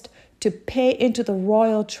promised to pay into the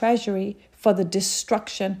royal treasury for the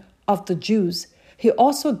destruction of the Jews. He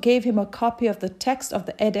also gave him a copy of the text of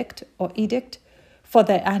the edict for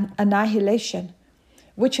their annihilation,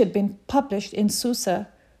 which had been published in Susa,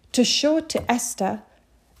 to show it to Esther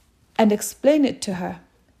and explain it to her.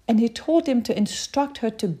 And he told him to instruct her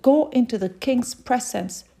to go into the king's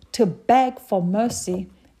presence to beg for mercy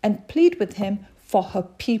and plead with him for her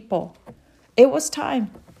people. It was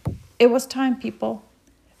time. It was time, people.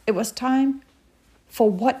 It was time for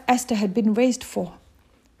what Esther had been raised for.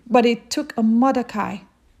 But it took a Mordecai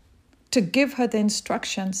to give her the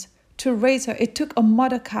instructions, to raise her. It took a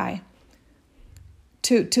Mordecai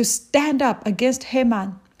to stand up against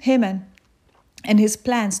Haman and his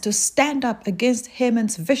plans, to stand up against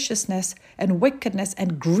Haman's viciousness and wickedness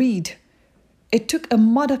and greed. It took a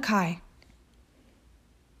Mordecai.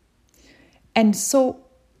 And so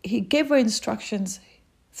he gave her instructions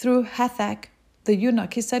through Hathach, the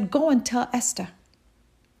eunuch. He said, go and tell Esther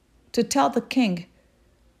to tell the king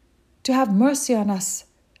to have mercy on us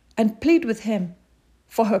and plead with him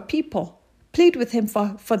for her people. Plead with him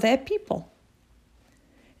for their people.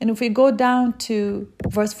 And if we go down to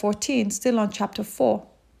verse 14, still on chapter 4.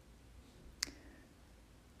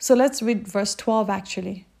 So let's read verse 12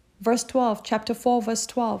 actually. Verse 12, chapter 4, verse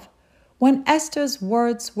 12. When Esther's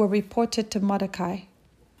words were reported to Mordecai.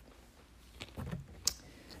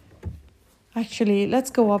 Actually,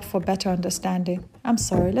 let's go up for better understanding. I'm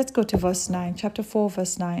sorry, let's go to verse 9, chapter 4,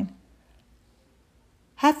 verse 9.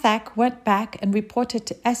 Hathach went back and reported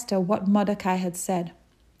to Esther what Mordecai had said.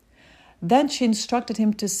 Then she instructed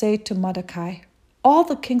him to say to Mordecai, all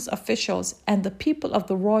the king's officials and the people of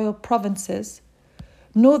the royal provinces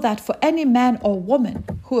know that for any man or woman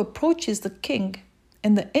who approaches the king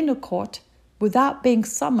in the inner court without being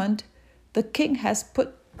summoned, the king has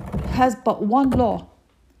but one law,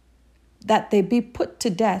 that they be put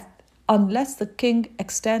to death unless the king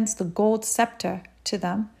extends the gold scepter to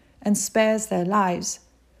them and spares their lives.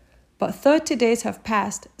 But 30 days have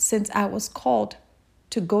passed since I was called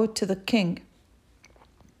to go to the king.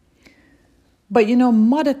 But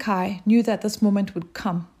Mordecai knew that this moment would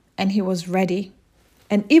come, and he was ready.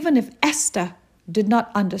 And even if Esther did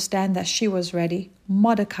not understand that she was ready,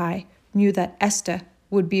 Mordecai knew that Esther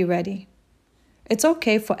would be ready. It's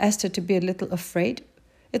okay for Esther to be a little afraid.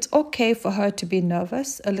 It's okay for her to be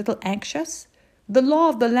nervous, a little anxious. The law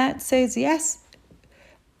of the land says, yes,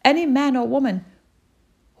 any man or woman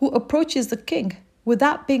who approaches the king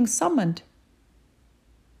without being summoned,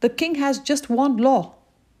 the king has just one law,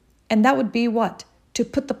 and that would be what? To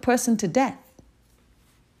put the person to death,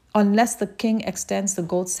 unless the king extends the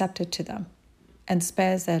gold scepter to them and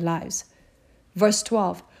spares their lives. Verse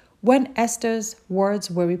 12, when Esther's words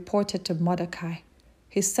were reported to Mordecai,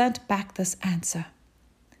 he sent back this answer.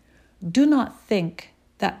 Do not think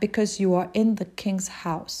that because you are in the king's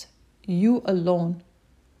house, you alone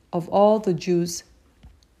of all the Jews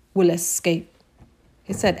will escape.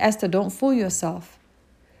 He said, Esther, don't fool yourself.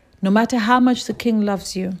 No matter how much the king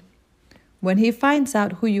loves you, when he finds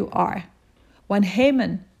out who you are, when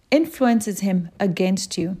Haman influences him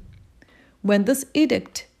against you, when this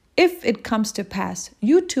edict, if it comes to pass,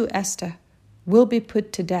 you too, Esther, will be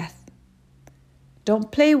put to death.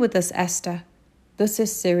 Don't play with this, Esther. This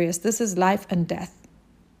is serious. This is life and death.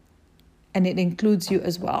 And it includes you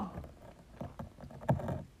as well.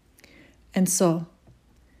 And so,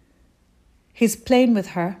 he's plain with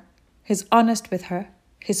her, he's honest with her,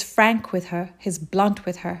 he's frank with her, he's blunt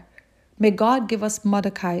with her. May God give us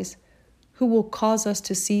Mordecais who will cause us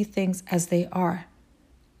to see things as they are,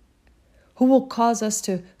 who will cause us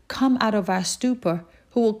to come out of our stupor,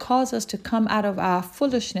 who will cause us to come out of our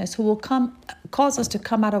foolishness, who will cause us to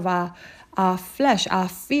come out of our flesh, our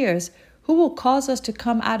fears, who will cause us to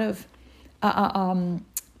come out of,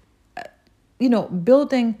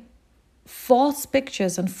 building false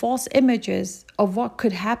pictures and false images of what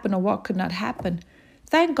could happen or what could not happen.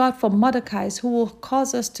 Thank God for Mordecais who will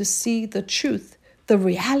cause us to see the truth, the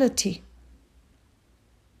reality.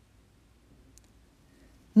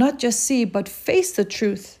 Not just see, but face the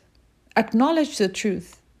truth, acknowledge the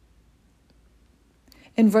truth.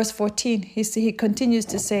 In verse 14, he continues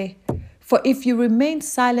to say, for if you remain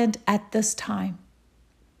silent at this time,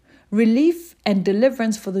 relief and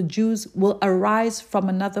deliverance for the Jews will arise from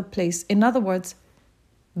another place. In other words,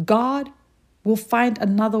 God will find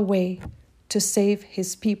another way to save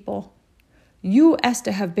his people. You,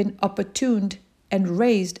 Esther, have been opportuned and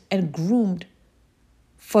raised and groomed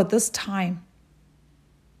for this time.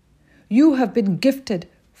 You have been gifted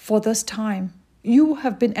for this time. You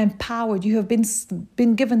have been empowered. You have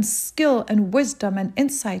been given skill and wisdom and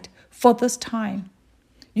insight for this time.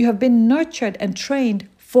 You have been nurtured and trained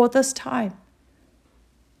for this time.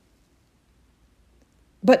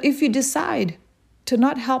 But if you decide to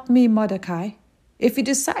not help me, Mordecai, if you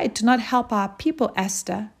decide to not help our people,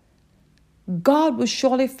 Esther, God will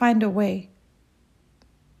surely find a way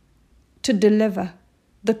to deliver.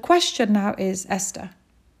 The question now is, Esther,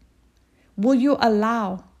 will you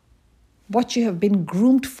allow what you have been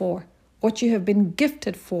groomed for, what you have been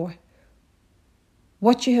gifted for,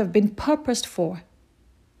 what you have been purposed for,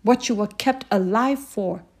 what you were kept alive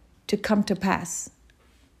for to come to pass?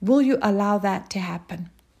 Will you allow that to happen?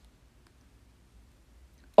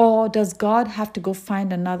 Or does God have to go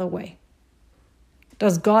find another way?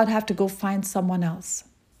 Does God have to go find someone else?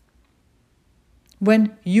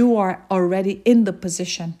 When you are already in the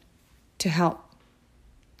position to help.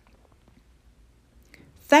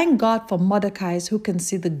 Thank God for Mordecais who can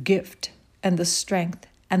see the gift and the strength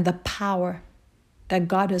and the power that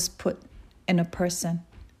God has put in a person.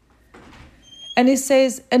 And he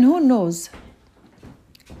says, and who knows?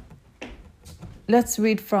 Let's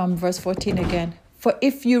read from verse 14 again. For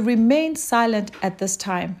if you remain silent at this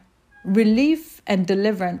time, relief and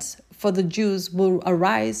deliverance for the Jews will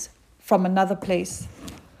arise from another place.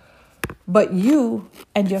 But you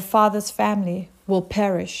and your father's family will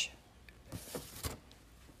perish.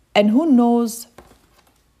 And who knows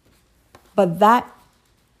but that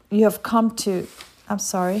you have come to,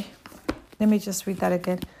 let me just read that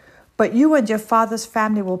again. But you and your father's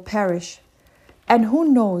family will perish. And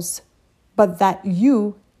who knows but that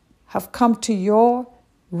you have come to your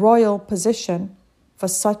royal position for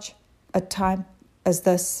such a time as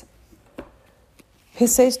this. He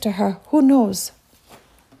says to her, who knows,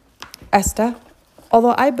 Esther?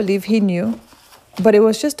 Although I believe he knew, but it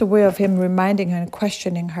was just a way of him reminding her and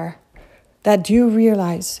questioning her that do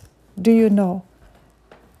you know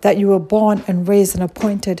that you were born and raised and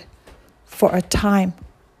appointed for a time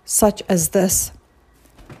such as this?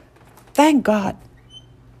 Thank God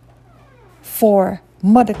for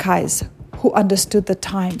Mordecai's who understood the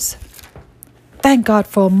times. Thank God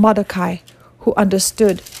for Mordecai who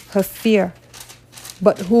understood her fear,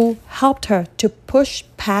 but who helped her to push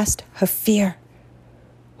past her fear,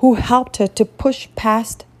 who helped her to push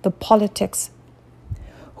past the politics,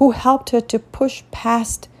 who helped her to push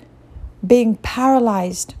past being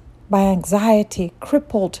paralyzed by anxiety,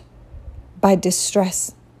 crippled by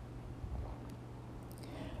distress.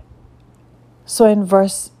 So in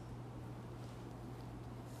verse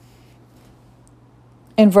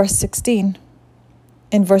 16,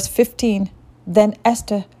 in verse 15, then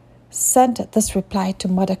Esther sent this reply to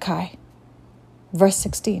Mordecai. Verse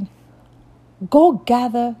 16, go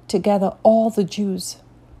gather together all the Jews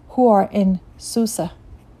who are in Susa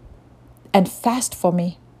and fast for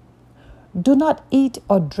me. Do not eat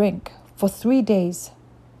or drink for 3 days,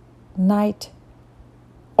 night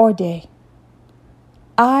or day.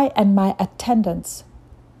 I and my attendants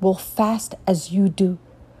will fast as you do.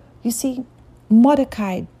 You see,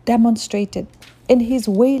 Mordecai demonstrated in his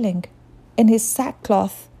wailing, in his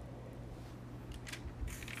sackcloth,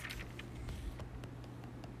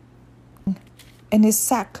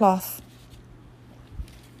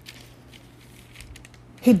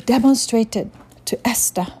 he demonstrated to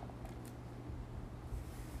Esther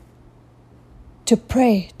to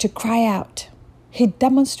pray, to cry out. He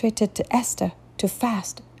demonstrated to Esther to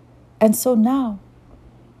fast. And so now,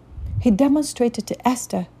 he demonstrated to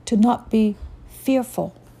Esther to not be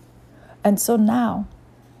fearful. And so now,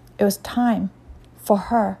 it was time for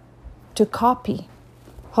her to copy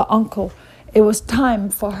her uncle. It was time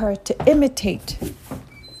for her to imitate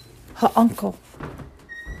her uncle.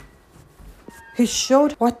 He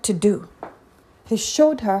showed what to do. He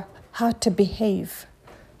showed her how to behave.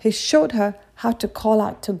 He showed her how to call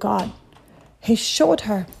out to God. He showed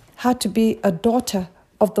her how to be a daughter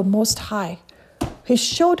of the Most High. He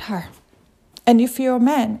showed her, and if you're a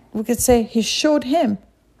man, we could say he showed him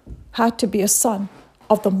how to be a son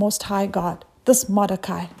of the Most High God, this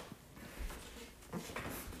Mordecai.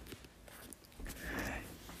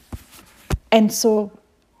 And so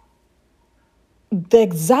the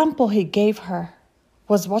example he gave her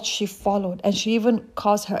was what she followed, and she even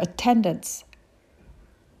caused her attendants,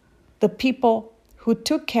 the people who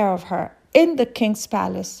took care of her in the king's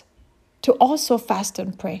palace, to also fast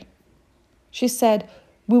and pray. She said,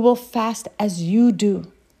 we will fast as you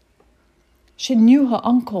do. She knew her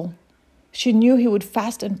uncle. She knew he would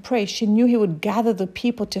fast and pray. She knew he would gather the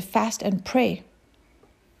people to fast and pray.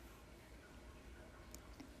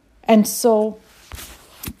 And so,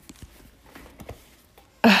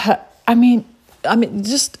 we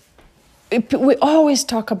always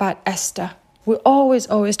talk about Esther. We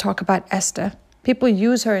always talk about Esther. People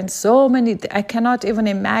use her in so many, I cannot even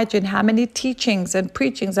imagine how many teachings and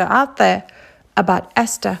preachings are out there about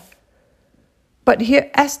Esther. But here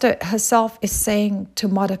Esther herself is saying to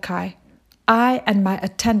Mordecai, I and my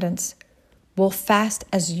attendants will fast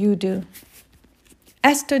as you do.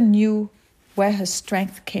 Esther knew where her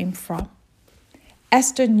strength came from.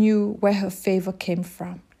 Esther knew where her favor came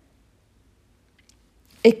from.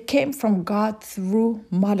 It came from God through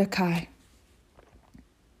Mordecai.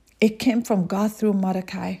 It came from God through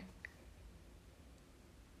Mordecai.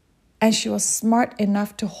 And she was smart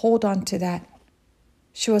enough to hold on to that.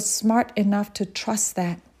 She was smart enough to trust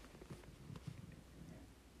that.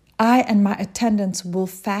 I and my attendants will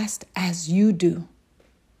fast as you do.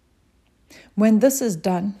 When this is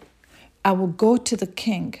done, I will go to the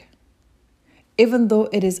king, even though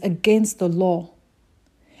it is against the law.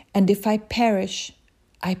 And if I perish,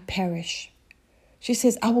 I perish. She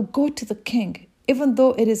says, I will go to the king, even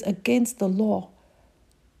though it is against the law.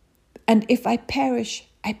 And if I perish,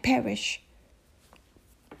 I perish.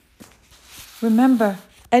 Remember,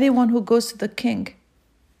 anyone who goes to the king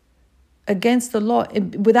against the law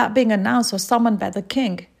without being announced or summoned by the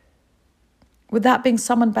king, without being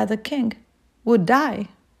summoned by the king, would die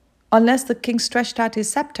unless the king stretched out his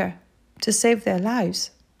scepter to save their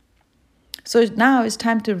lives. So now it's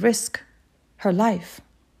time to risk her life.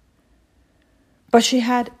 But she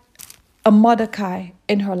had a Mordecai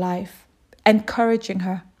in her life, encouraging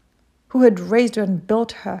her, who had raised her and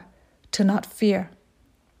built her to not fear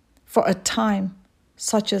for a time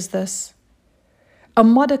such as this. A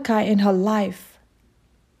Mordecai in her life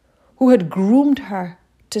who had groomed her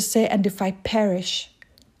to say, and if I perish,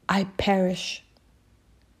 I perish.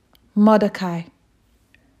 Mordecai.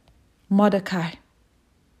 Mordecai.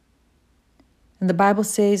 And the Bible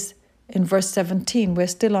says in verse 17, we're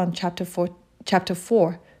still on chapter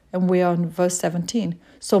 4, and we're on verse 17.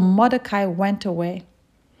 So Mordecai went away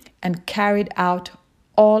and carried out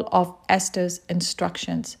all of Esther's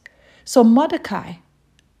instructions. So Mordecai,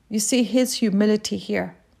 you see his humility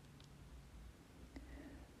here.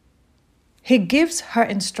 He gives her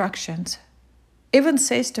instructions, even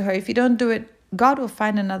says to her, if you don't do it, God will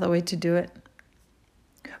find another way to do it.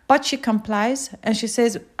 But she complies and she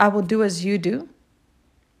says, I will do as you do.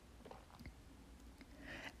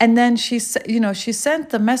 And then she sent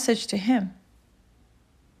the message to him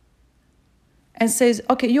and says,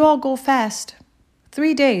 okay, you all go fast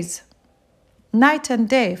 3 days, night and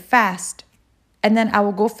day fast. And then I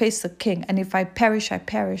will go face the king. And if I perish, I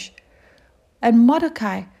perish. And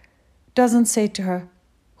Mordecai doesn't say to her,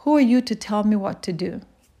 who are you to tell me what to do?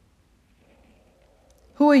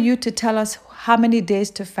 Who are you to tell us how many days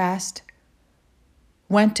to fast,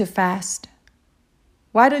 when to fast?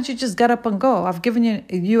 Why don't you just get up and go? I've given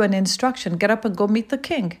you an instruction. Get up and go meet the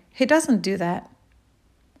king. He doesn't do that.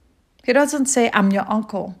 He doesn't say, I'm your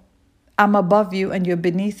uncle. I'm above you and you're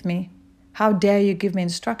beneath me. How dare you give me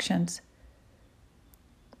instructions?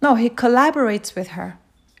 No, he collaborates with her.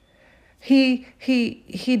 He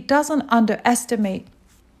doesn't underestimate.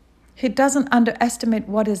 He doesn't underestimate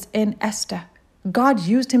what is in Esther. God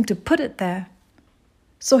used him to put it there.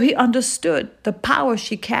 So he understood the power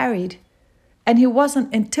she carried, and he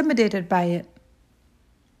wasn't intimidated by it.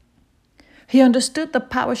 He understood the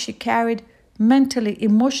power she carried mentally,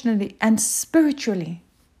 emotionally, and spiritually.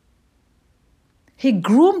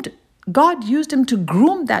 God used him to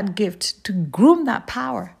groom that gift, to groom that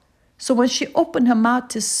power. So when she opened her mouth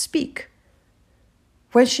to speak,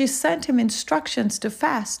 when she sent him instructions to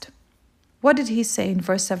fast, what did he say in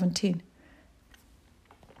verse 17?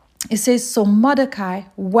 It says, so Mordecai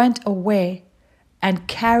went away and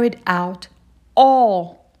carried out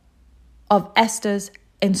all of Esther's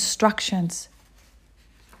instructions.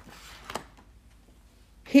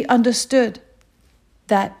 He understood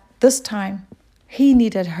that this time he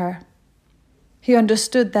needed her. He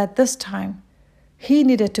understood that this time he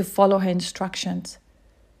needed to follow her instructions.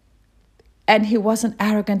 And he wasn't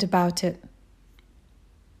arrogant about it.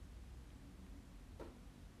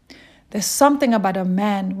 There's something about a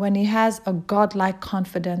man when he has a godlike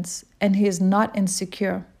confidence and he is not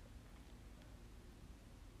insecure.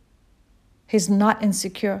 He's not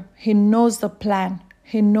insecure. He knows the plan.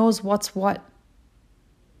 He knows what's what.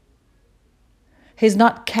 He's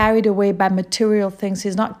not carried away by material things.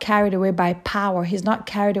 He's not carried away by power. He's not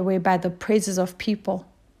carried away by the praises of people.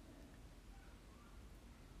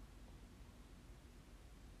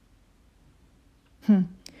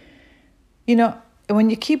 You know, when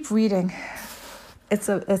you keep reading, it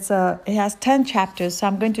has 10 chapters, so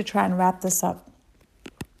I'm going to try and wrap this up.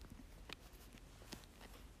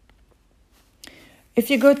 If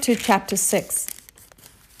you go to chapter 6,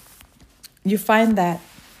 you find that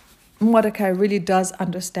Mordecai really does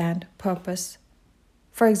understand purpose.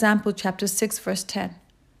 For example, chapter 6, verse 10.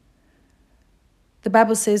 The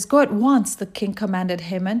Bible says, go at once, the king commanded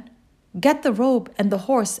Haman. Get the robe and the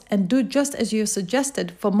horse and do just as you have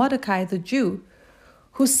suggested for Mordecai the Jew,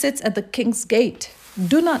 who sits at the king's gate.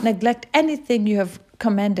 Do not neglect anything you have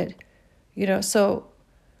commanded. So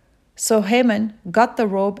Haman got the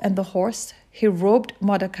robe and the horse. He robed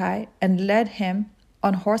Mordecai and led him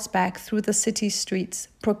on horseback through the city streets,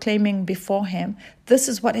 proclaiming before him, this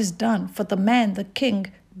is what is done for the man the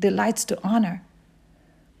king delights to honor.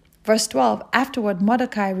 Verse 12, afterward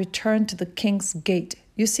Mordecai returned to the king's gate.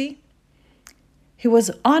 You see, he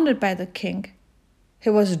was honored by the king. He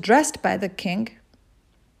was dressed by the king.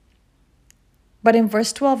 But in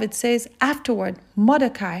verse 12 it says, afterward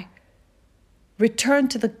Mordecai returned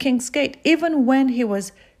to the king's gate, even when he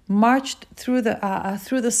was marched through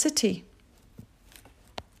the city.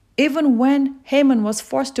 Even when Haman was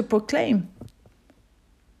forced to proclaim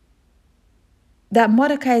that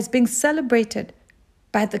Mordecai is being celebrated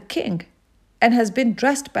by the king and has been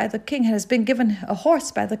dressed by the king and has been given a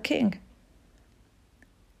horse by the king.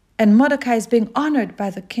 And Mordecai is being honored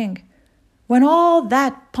by the king. When all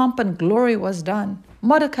that pomp and glory was done,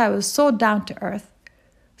 Mordecai was so down to earth,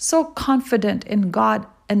 so confident in God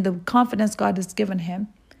and the confidence God has given him,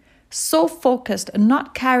 so focused and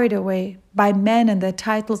not carried away by men and their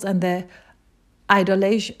titles and their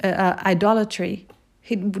idolatry.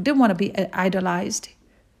 He didn't want to be idolized.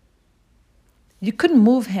 You couldn't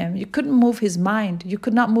move him. You couldn't move his mind. You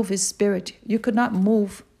could not move his spirit. You could not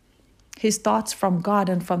move his thoughts from God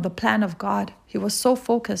and from the plan of God. He was so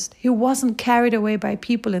focused. He wasn't carried away by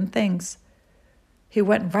people and things. He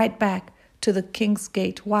went right back to the king's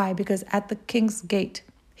gate. Why? Because at the king's gate,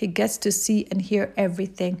 he gets to see and hear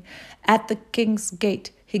everything. At the king's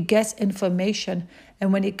gate, he gets information.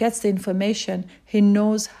 And when he gets the information, he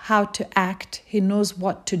knows how to act. He knows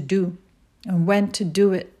what to do and when to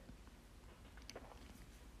do it.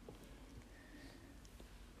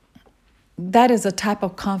 That is a type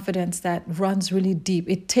of confidence that runs really deep.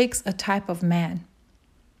 It takes a type of man.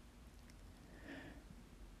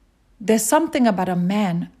 There's something about a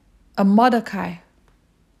man, a Mordecai,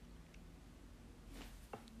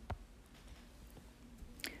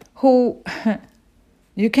 who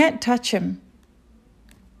you can't touch him.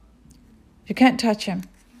 You can't touch him.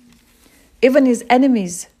 Even his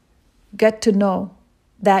enemies get to know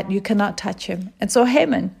that you cannot touch him. And so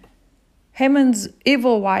Haman's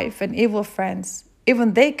evil wife and evil friends,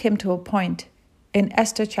 even they came to a point in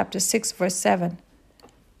Esther chapter 6, verse 7.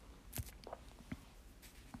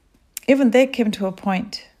 Even they came to a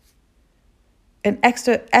point in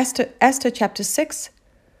Esther chapter 6,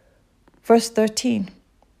 verse 13.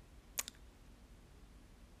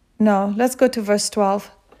 No, let's go to verse 12.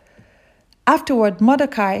 Afterward,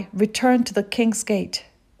 Mordecai returned to the king's gate,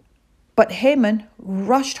 but Haman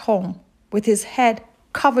rushed home with his head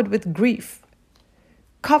covered in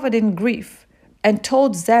grief, and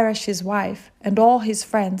told Zeresh his wife and all his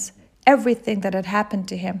friends everything that had happened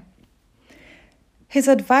to him. His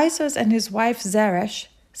advisors and his wife Zeresh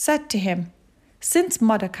said to him, "Since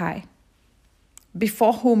Mordecai,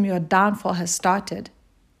 before whom your downfall has started,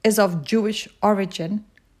 is of Jewish origin,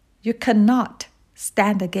 you cannot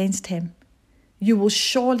stand against him. You will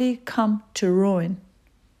surely come to ruin.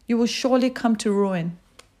 You will surely come to ruin.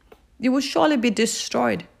 You will surely be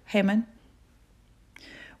destroyed, Haman."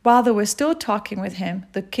 While they were still talking with him,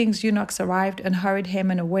 the king's eunuchs arrived and hurried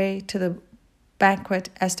Haman away to the banquet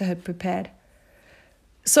Esther had prepared.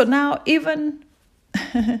 So now even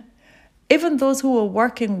those who were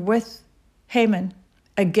working with Haman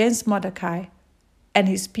against Mordecai and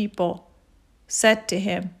his people said to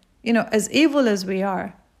him, as evil as we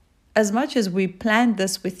are, as much as we planned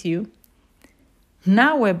this with you,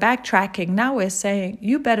 now we're backtracking. Now we're saying,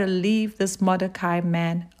 you better leave this Mordecai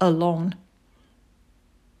man alone.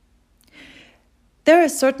 There are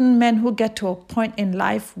certain men who get to a point in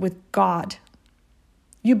life with God.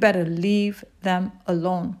 You better leave them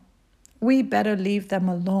alone. We better leave them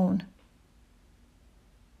alone.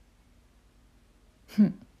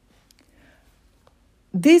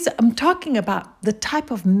 I'm talking about the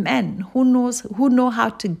type of men who know how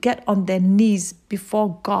to get on their knees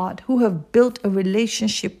before God, who have built a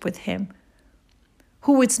relationship with him,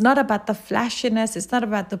 who it's not about the flashiness, it's not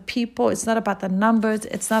about the people, it's not about the numbers,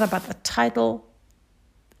 it's not about the title.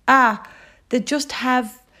 They just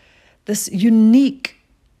have this unique,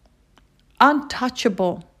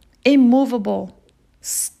 untouchable, immovable,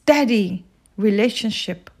 steady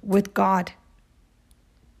relationship with God.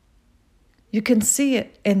 You can see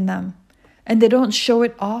it in them, and they don't show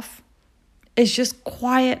it off. It's just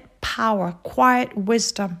quiet power, quiet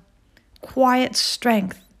wisdom, quiet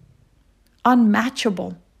strength,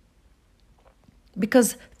 unmatchable.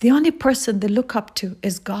 Because the only person they look up to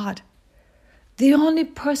is God. The only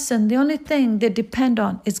thing they depend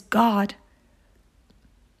on is God.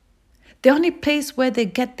 The only place where they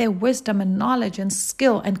get their wisdom and knowledge and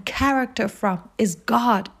skill and character from is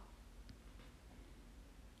God.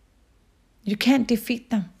 You can't defeat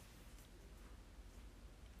them.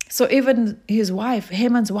 So even his wife,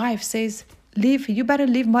 Haman's wife, says, you better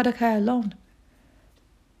leave Mordecai alone.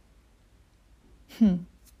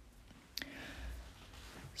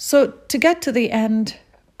 So to get to the end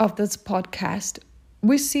of this podcast,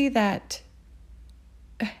 we see that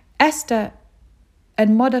Esther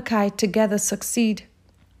and Mordecai together succeed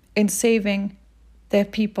in saving their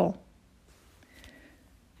people.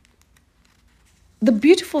 The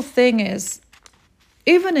beautiful thing is,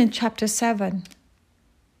 even in chapter 7,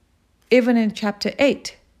 even in chapter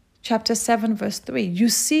 8, chapter 7, verse 3, you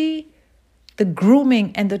see the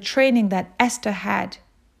grooming and the training that Esther had,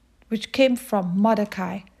 which came from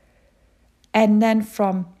Mordecai and then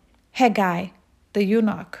from Haggai, the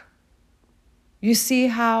eunuch. You see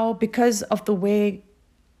how, because of the way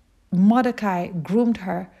Mordecai groomed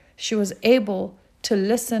her, she was able to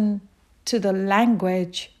listen to the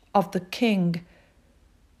language of the king,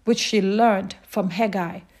 which she learned from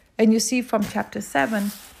Haggai. And you see from chapter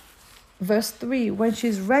 7, verse 3, when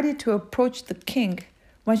she's ready to approach the king,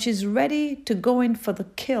 when she's ready to go in for the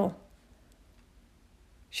kill,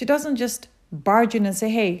 she doesn't just barge in and say,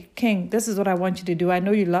 hey, king, this is what I want you to do. I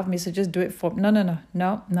know you love me, so just do it for me.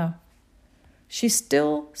 No. She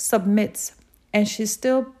still submits, and she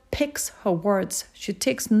still picks her words. She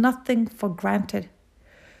takes nothing for granted.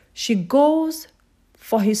 She goes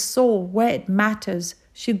for his soul where it matters.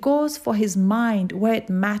 She goes for his mind where it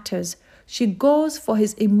matters. She goes for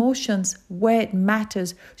his emotions where it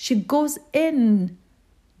matters. She goes in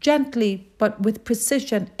gently but with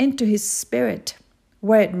precision into his spirit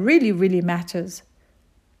where it really, really matters.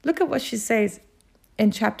 Look at what she says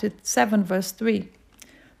in chapter 7, verse 3.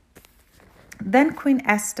 Then Queen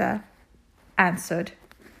Esther answered,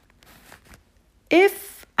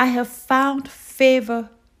 if I have found favor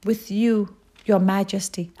with you, your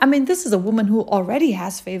majesty. I mean, this is a woman who already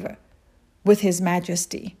has favor with his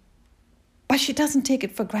majesty, but she doesn't take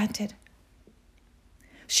it for granted.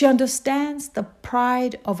 She understands the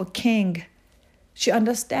pride of a king. She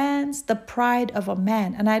understands the pride of a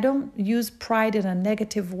man. And I don't use pride in a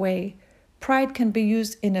negative way. Pride can be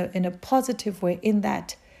used in a positive way, in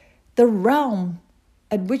that the realm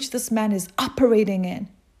at which this man is operating in,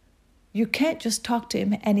 you can't just talk to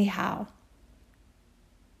him anyhow.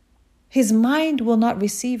 His mind will not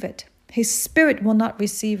receive it. His spirit will not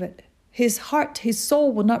receive it. His heart, his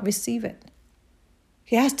soul will not receive it.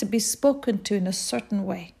 He has to be spoken to in a certain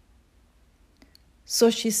way. So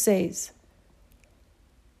she says,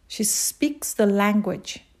 she speaks the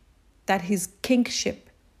language that his kingship,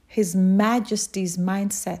 his majesty's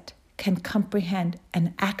mindset can comprehend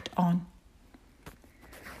and act on.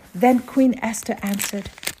 Then Queen Esther answered,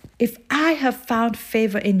 if I have found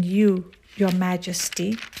favor in you, your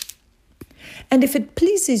majesty, and if it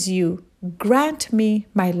pleases you, grant me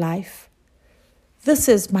my life. This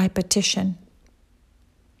is my petition.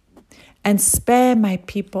 And spare my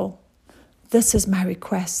people. This is my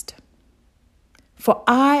request. For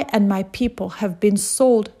I and my people have been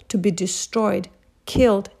sold to be destroyed,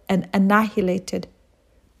 killed, and annihilated.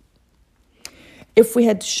 If we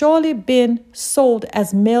had surely been sold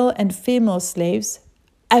as male and female slaves,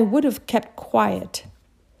 I would have kept quiet,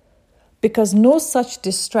 because no such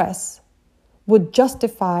distress would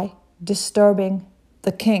justify disturbing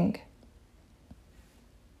the king.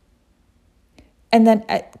 And then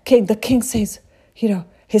the king says,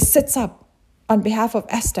 he sits up on behalf of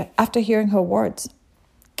Esther after hearing her words.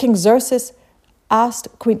 King Xerxes asked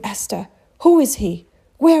Queen Esther, who is he?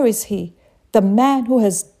 Where is he? The man who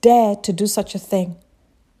has dared to do such a thing.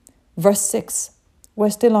 Verse 6, we're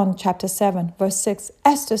still on chapter 7, verse 6.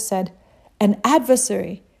 Esther said, an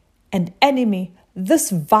adversary, an enemy, this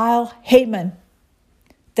vile Haman.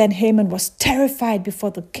 Then Haman was terrified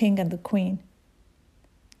before the king and the queen.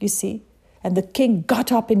 You see, and the king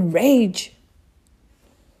got up in rage.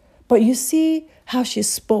 But you see how she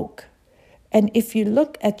spoke. And if you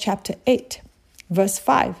look at chapter 8, verse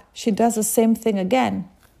 5, she does the same thing again.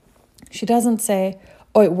 She doesn't say,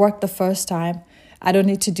 oh, it worked the first time. I don't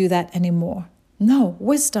need to do that anymore. No,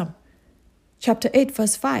 wisdom. Chapter 8,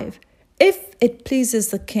 verse 5. If it pleases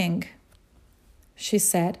the king, she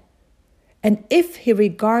said, and if he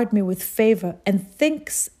regard me with favor and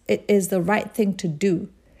thinks it is the right thing to do,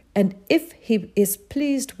 and if he is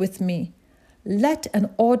pleased with me, let an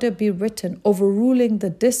order be written overruling the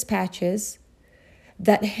dispatches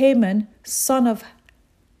that Haman, son of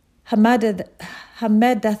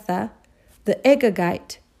Hammedatha, the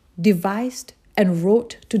Agagite, devised and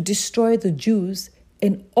wrote to destroy the Jews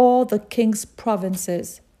in all the king's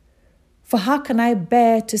provinces. For how can I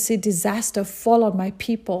bear to see disaster fall on my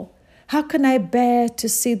people? How can I bear to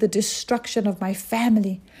see the destruction of my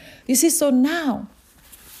family? You see, so now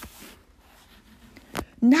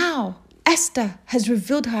Esther has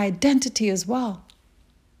revealed her identity as well.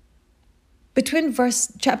 Between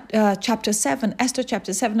chapter 7, Esther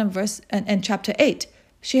chapter 7 and chapter 8,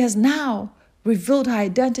 she has now revealed her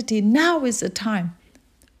identity. Now is the time.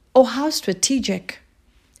 Oh, how strategic,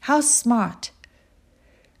 how smart.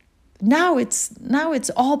 Now it's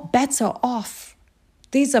all bets are off.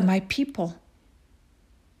 These are my people.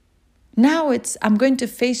 Now I'm going to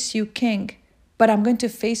face you, king, but I'm going to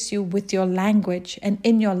face you with your language and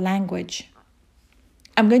in your language.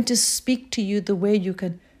 I'm going to speak to you the way you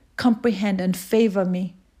can comprehend and favor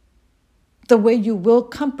me, the way you will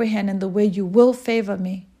comprehend and the way you will favor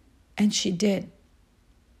me. And she did.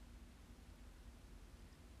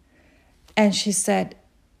 And she said,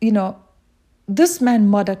 you know, this man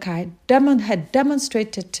Mordecai had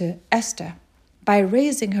demonstrated to Esther by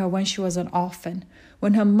raising her when she was an orphan,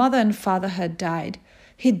 when her mother and father had died.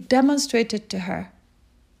 He demonstrated to her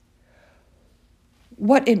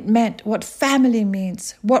what it meant, what family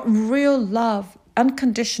means, what real love,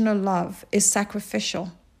 unconditional love is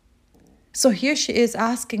sacrificial. So here she is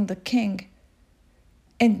asking the king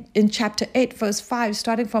in chapter 8, verse 5,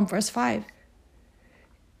 starting from verse 5,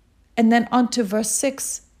 and then on to verse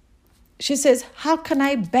 6. She says, how can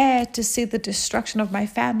I bear to see the destruction of my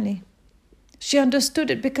family? She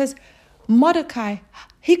understood it because Mordecai,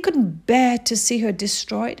 he couldn't bear to see her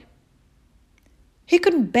destroyed. He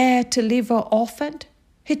couldn't bear to leave her orphaned.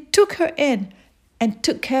 He took her in and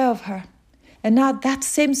took care of her. And now that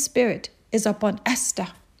same spirit is upon Esther.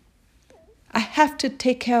 I have to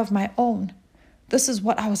take care of my own. This is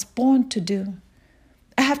what I was born to do.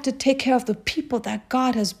 I have to take care of the people that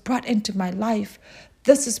God has brought into my life.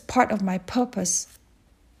 This is part of my purpose.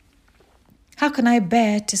 How can I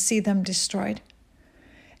bear to see them destroyed?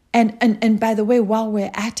 And by the way, while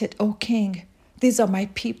we're at it, O King, these are my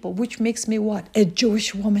people, which makes me what? A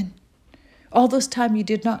Jewish woman. All this time you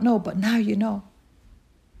did not know, but now you know.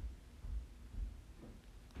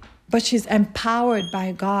 But she's empowered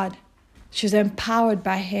by God. She's empowered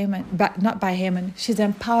by Haman, but not by Haman. She's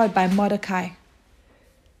empowered by Mordecai.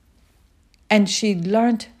 And she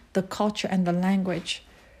learned the culture and the language.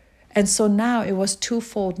 And so now it was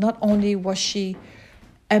twofold. Not only was she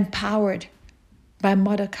empowered by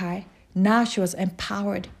Mordecai, now she was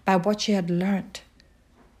empowered by what she had learned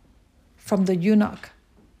from the eunuch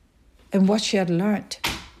and what she had learned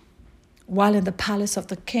while in the palace of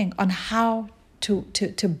the king on how to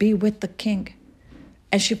be with the king.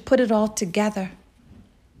 And she put it all together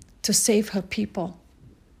to save her people.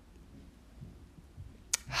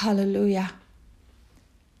 Hallelujah.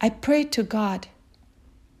 I pray to God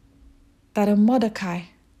that a Mordecai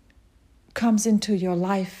comes into your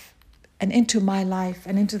life and into my life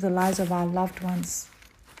and into the lives of our loved ones.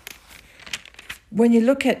 When you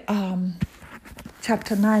look at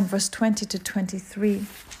chapter 9, verse 20 to 23.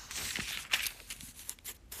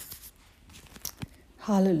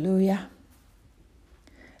 Hallelujah.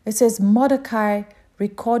 It says, Mordecai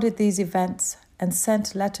recorded these events and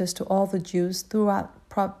sent letters to all the Jews throughout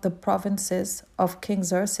the provinces of King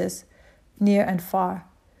Xerxes, near and far,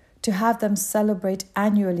 to have them celebrate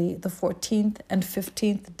annually the 14th and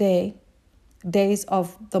 15th days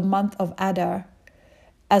of the month of Adar,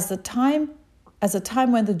 as the time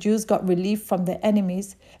when the Jews got relief from their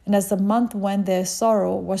enemies, and as the month when their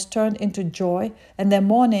sorrow was turned into joy and their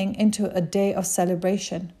mourning into a day of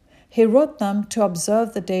celebration. He wrote them to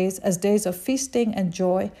observe the days as days of feasting and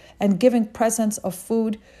joy, and giving presents of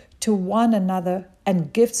food to one another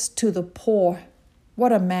and gifts to the poor.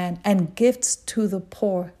 What a man. And gifts to the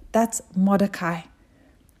poor. That's Mordecai.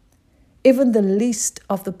 Even the least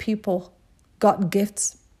of the people got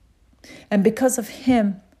gifts. And because of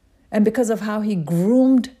him, and because of how he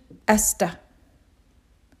groomed Esther,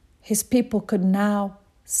 his people could now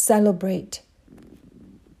celebrate.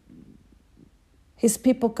 His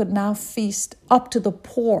people could now feast. Up to the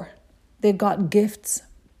poor, they got gifts.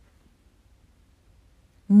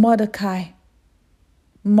 Mordecai.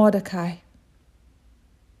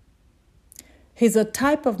 He's a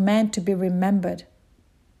type of man to be remembered.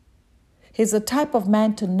 He's a type of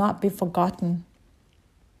man to not be forgotten.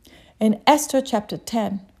 In Esther chapter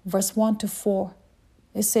 10, verse 1 to 4,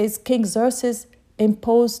 it says, King Xerxes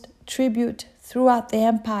imposed tribute throughout the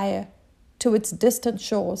empire to its distant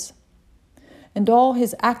shores, and all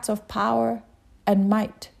his acts of power and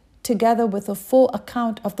might, together with a full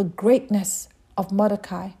account of the greatness of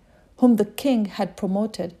Mordecai, whom the king had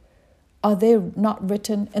promoted, are they not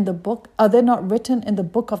written in the book? Are they not written in the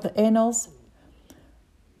book of the annals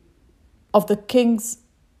of the kings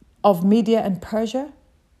of Media and Persia?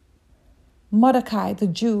 Mordecai, the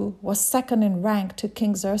Jew, was second in rank to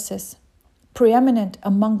King Xerxes, preeminent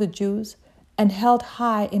among the Jews, and held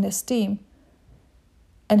in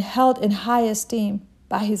high esteem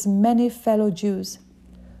by his many fellow Jews,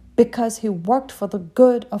 because he worked for the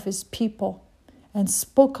good of his people and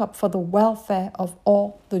spoke up for the welfare of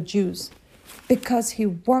all the Jews. Because he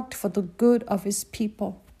worked for the good of his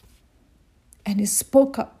people and he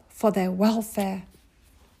spoke up for their welfare.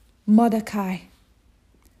 Mordecai.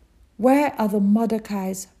 Where are the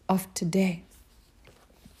Mordecais of today?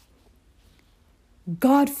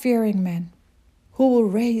 God-fearing men who will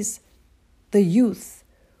raise the youth,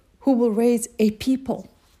 who will raise a people,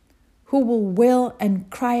 who will wail and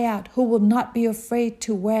cry out, who will not be afraid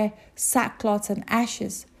to wear sackcloths and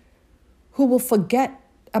ashes, who will forget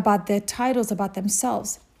about their titles, about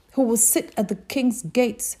themselves, who will sit at the king's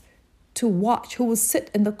gates to watch, who will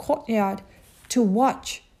sit in the courtyard to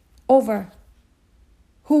watch over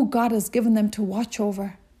who God has given them to watch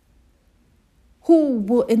over, who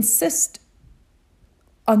will insist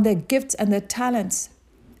on their gifts and their talents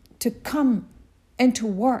to come into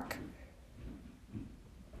work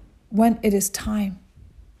when it is time,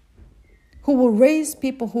 who will raise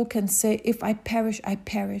people who can say, if I perish, I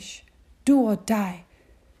perish, do or die.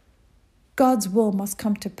 God's will must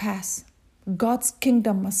come to pass. God's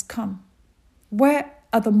kingdom must come. Where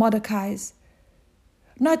are the Mordecais?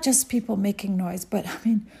 Not just people making noise, but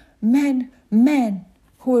men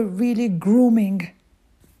who are really grooming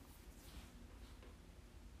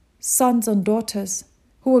sons and daughters,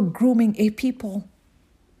 who are grooming a people.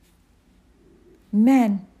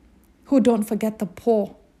 Men who don't forget the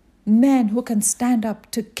poor. Men who can stand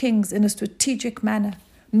up to kings in a strategic manner.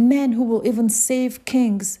 Men who will even save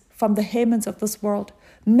kings from the Hamans of this world.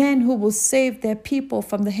 Men who will save their people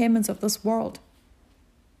from the Hamans of this world.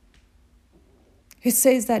 He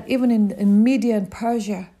says that even in Media and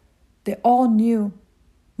Persia, they all knew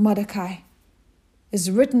Mordecai. It's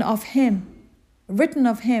written of him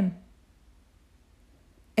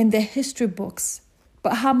in their history books.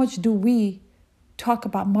 But how much do we talk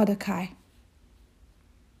about Mordecai?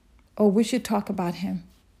 Or we should talk about him.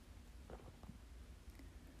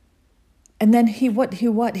 And then he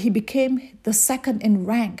became the second in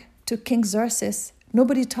rank to King Xerxes.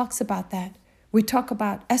 Nobody talks about that. We talk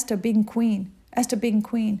about Esther being queen.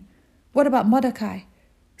 What about Mordecai?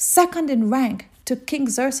 Second in rank to King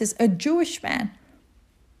Xerxes, a Jewish man.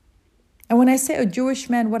 And when I say a Jewish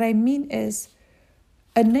man, what I mean is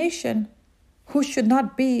a nation who should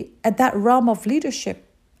not be at that realm of leadership.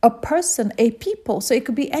 A person, a people. So it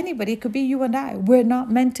could be anybody. It could be you and I. We're not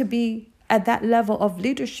meant to be at that level of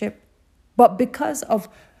leadership. But because of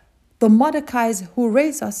the Mordecais who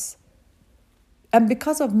raise us, and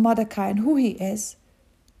because of Mordecai and who he is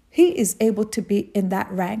able to be in that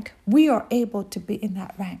rank. We are able to be in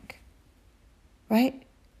that rank. Right?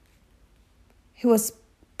 He was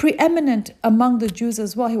preeminent among the Jews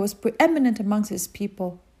as well. He was preeminent amongst his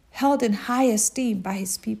people, held in high esteem by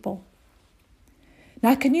his people.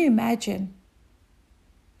 Now, can you imagine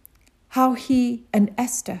how he and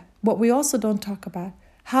Esther, what we also don't talk about,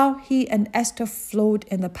 how he and Esther flowed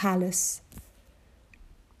in the palace,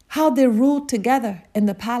 how they ruled together in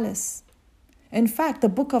the palace. In fact, the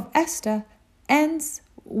book of Esther ends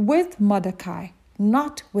with Mordecai,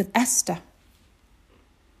 not with Esther.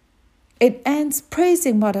 It ends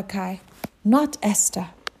praising Mordecai, not Esther.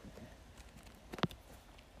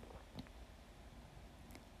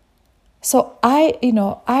 So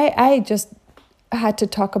I just had to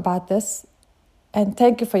talk about this, and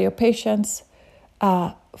thank you for your patience.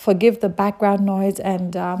 Forgive the background noise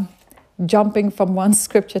and jumping from one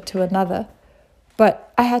scripture to another.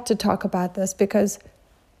 But I had to talk about this because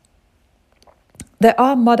there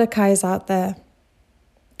are Mordecais out there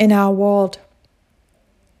in our world,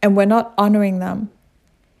 and we're not honoring them.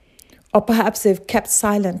 Or perhaps they've kept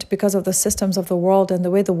silent because of the systems of the world and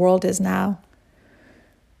the way the world is now.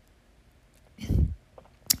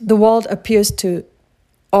 The world appears to,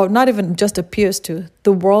 or not even just appears to,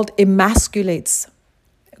 the world emasculates,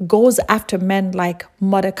 goes after men like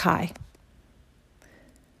Mordecai.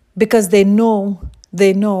 Because they know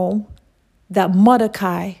that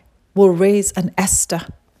Mordecai will raise an Esther.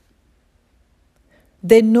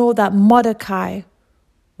 They know that Mordecai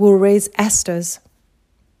will raise Esthers.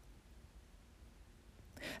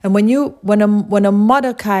 And when a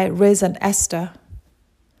Mordecai raises an Esther,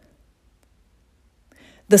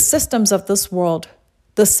 the systems of this world,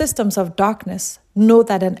 the systems of darkness, know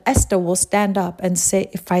that an Esther will stand up and say,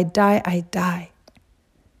 if I die, I die.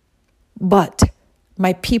 But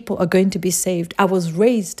my people are going to be saved. I was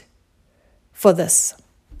raised for this.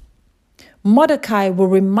 Mordecai will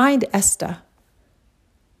remind Esther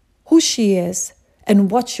who she is and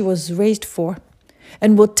what she was raised for,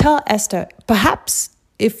 and will tell Esther, perhaps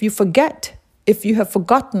if you have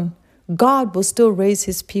forgotten, God will still raise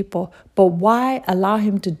his people, but why allow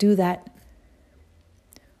him to do that?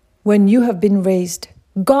 When you have been raised,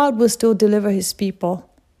 God will still deliver his people,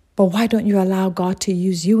 but why don't you allow God to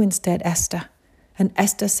use you instead, Esther? And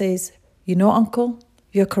Esther says, uncle,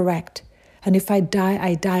 you're correct. And if I die,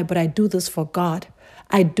 I die, but I do this for God.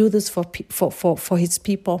 I do this for his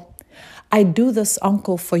people. I do this,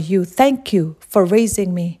 uncle, for you. Thank you for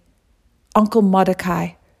raising me, Uncle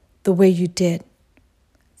Mordecai, the way you did.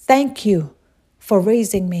 Thank you for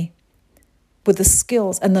raising me with the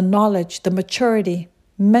skills and the knowledge, the maturity,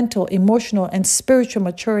 mental, emotional, and spiritual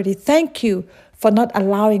maturity. Thank you for not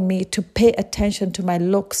allowing me to pay attention to my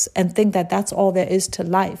looks and think that that's all there is to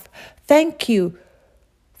life. Thank you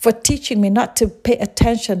for teaching me not to pay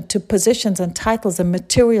attention to positions and titles and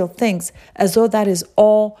material things as though that is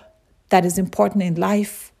all that is important in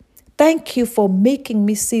life. Thank you for making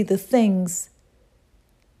me see the things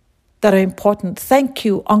that are important. Thank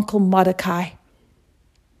you, Uncle Mordecai.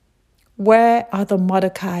 Where are the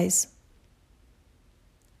Mordecais?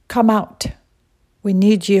 Come out. We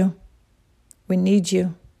need you. We need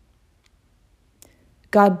you.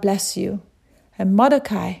 God bless you. And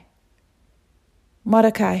Mordecai,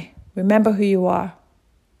 remember who you are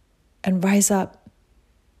and rise up,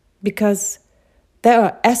 because there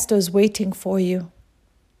are Esthers waiting for you.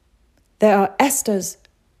 There are Esthers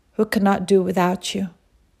who cannot do without you.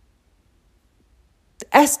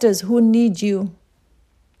 Esthers who need you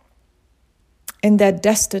in their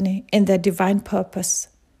destiny, in their divine purpose.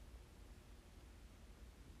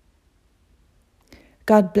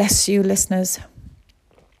 God bless you, listeners.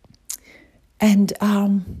 And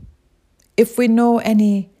if we know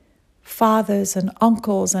any fathers and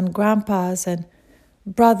uncles and grandpas and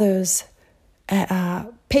brothers,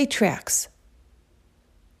 patriarchs,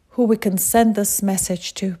 who we can send this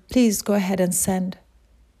message to, please go ahead and send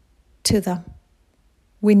to them.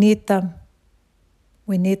 We need them.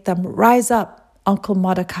 We need them. Rise up, Uncle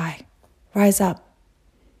Mordecai. Rise up.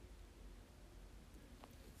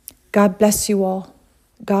 God bless you all.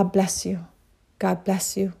 God bless you. God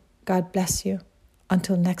bless you. God bless you.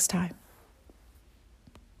 Until next time.